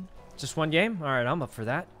one game. Just one game? All right, I'm up for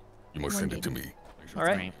that. You must send it to me. All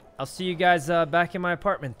right. I'll see you guys back in my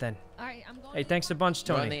apartment then. All right, I'm going. Hey, thanks a bunch,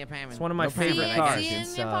 Go in Tony. the apartment. It's one of my No problem, favorite I got cars. you.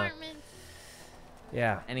 It's,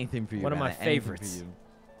 yeah. Anything for you. One of my brother, anything for favorites. you.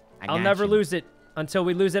 I'll got never you. lose it until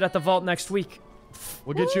we lose it at the vault next week.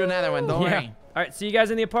 We'll get you another one. Don't Yeah. worry. All right, see you guys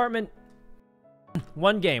in the apartment.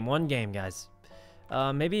 One game, guys.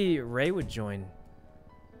 Maybe Ray would join.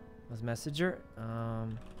 Was Messenger?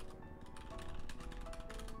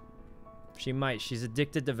 She might. She's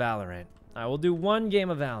addicted to Valorant. I will do one game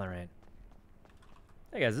of Valorant.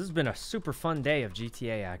 Hey guys, this has been a super fun day of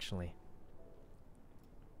GTA, actually.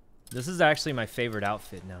 This is actually my favorite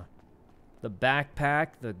outfit now. The backpack,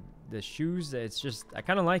 the shoes, it's just, I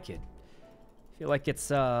kind of like it. I feel like it's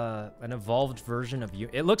an evolved version of you.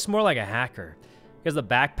 It looks more like a hacker. Because the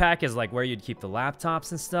backpack is like where you'd keep the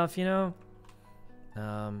laptops and stuff, you know?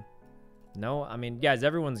 No, I mean, guys,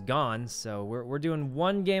 everyone's gone, so we're doing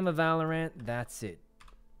one game of Valorant. That's it.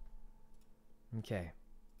 Okay.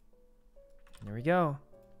 There we go.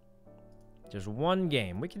 Just one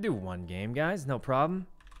game. We can do one game, guys. No problem.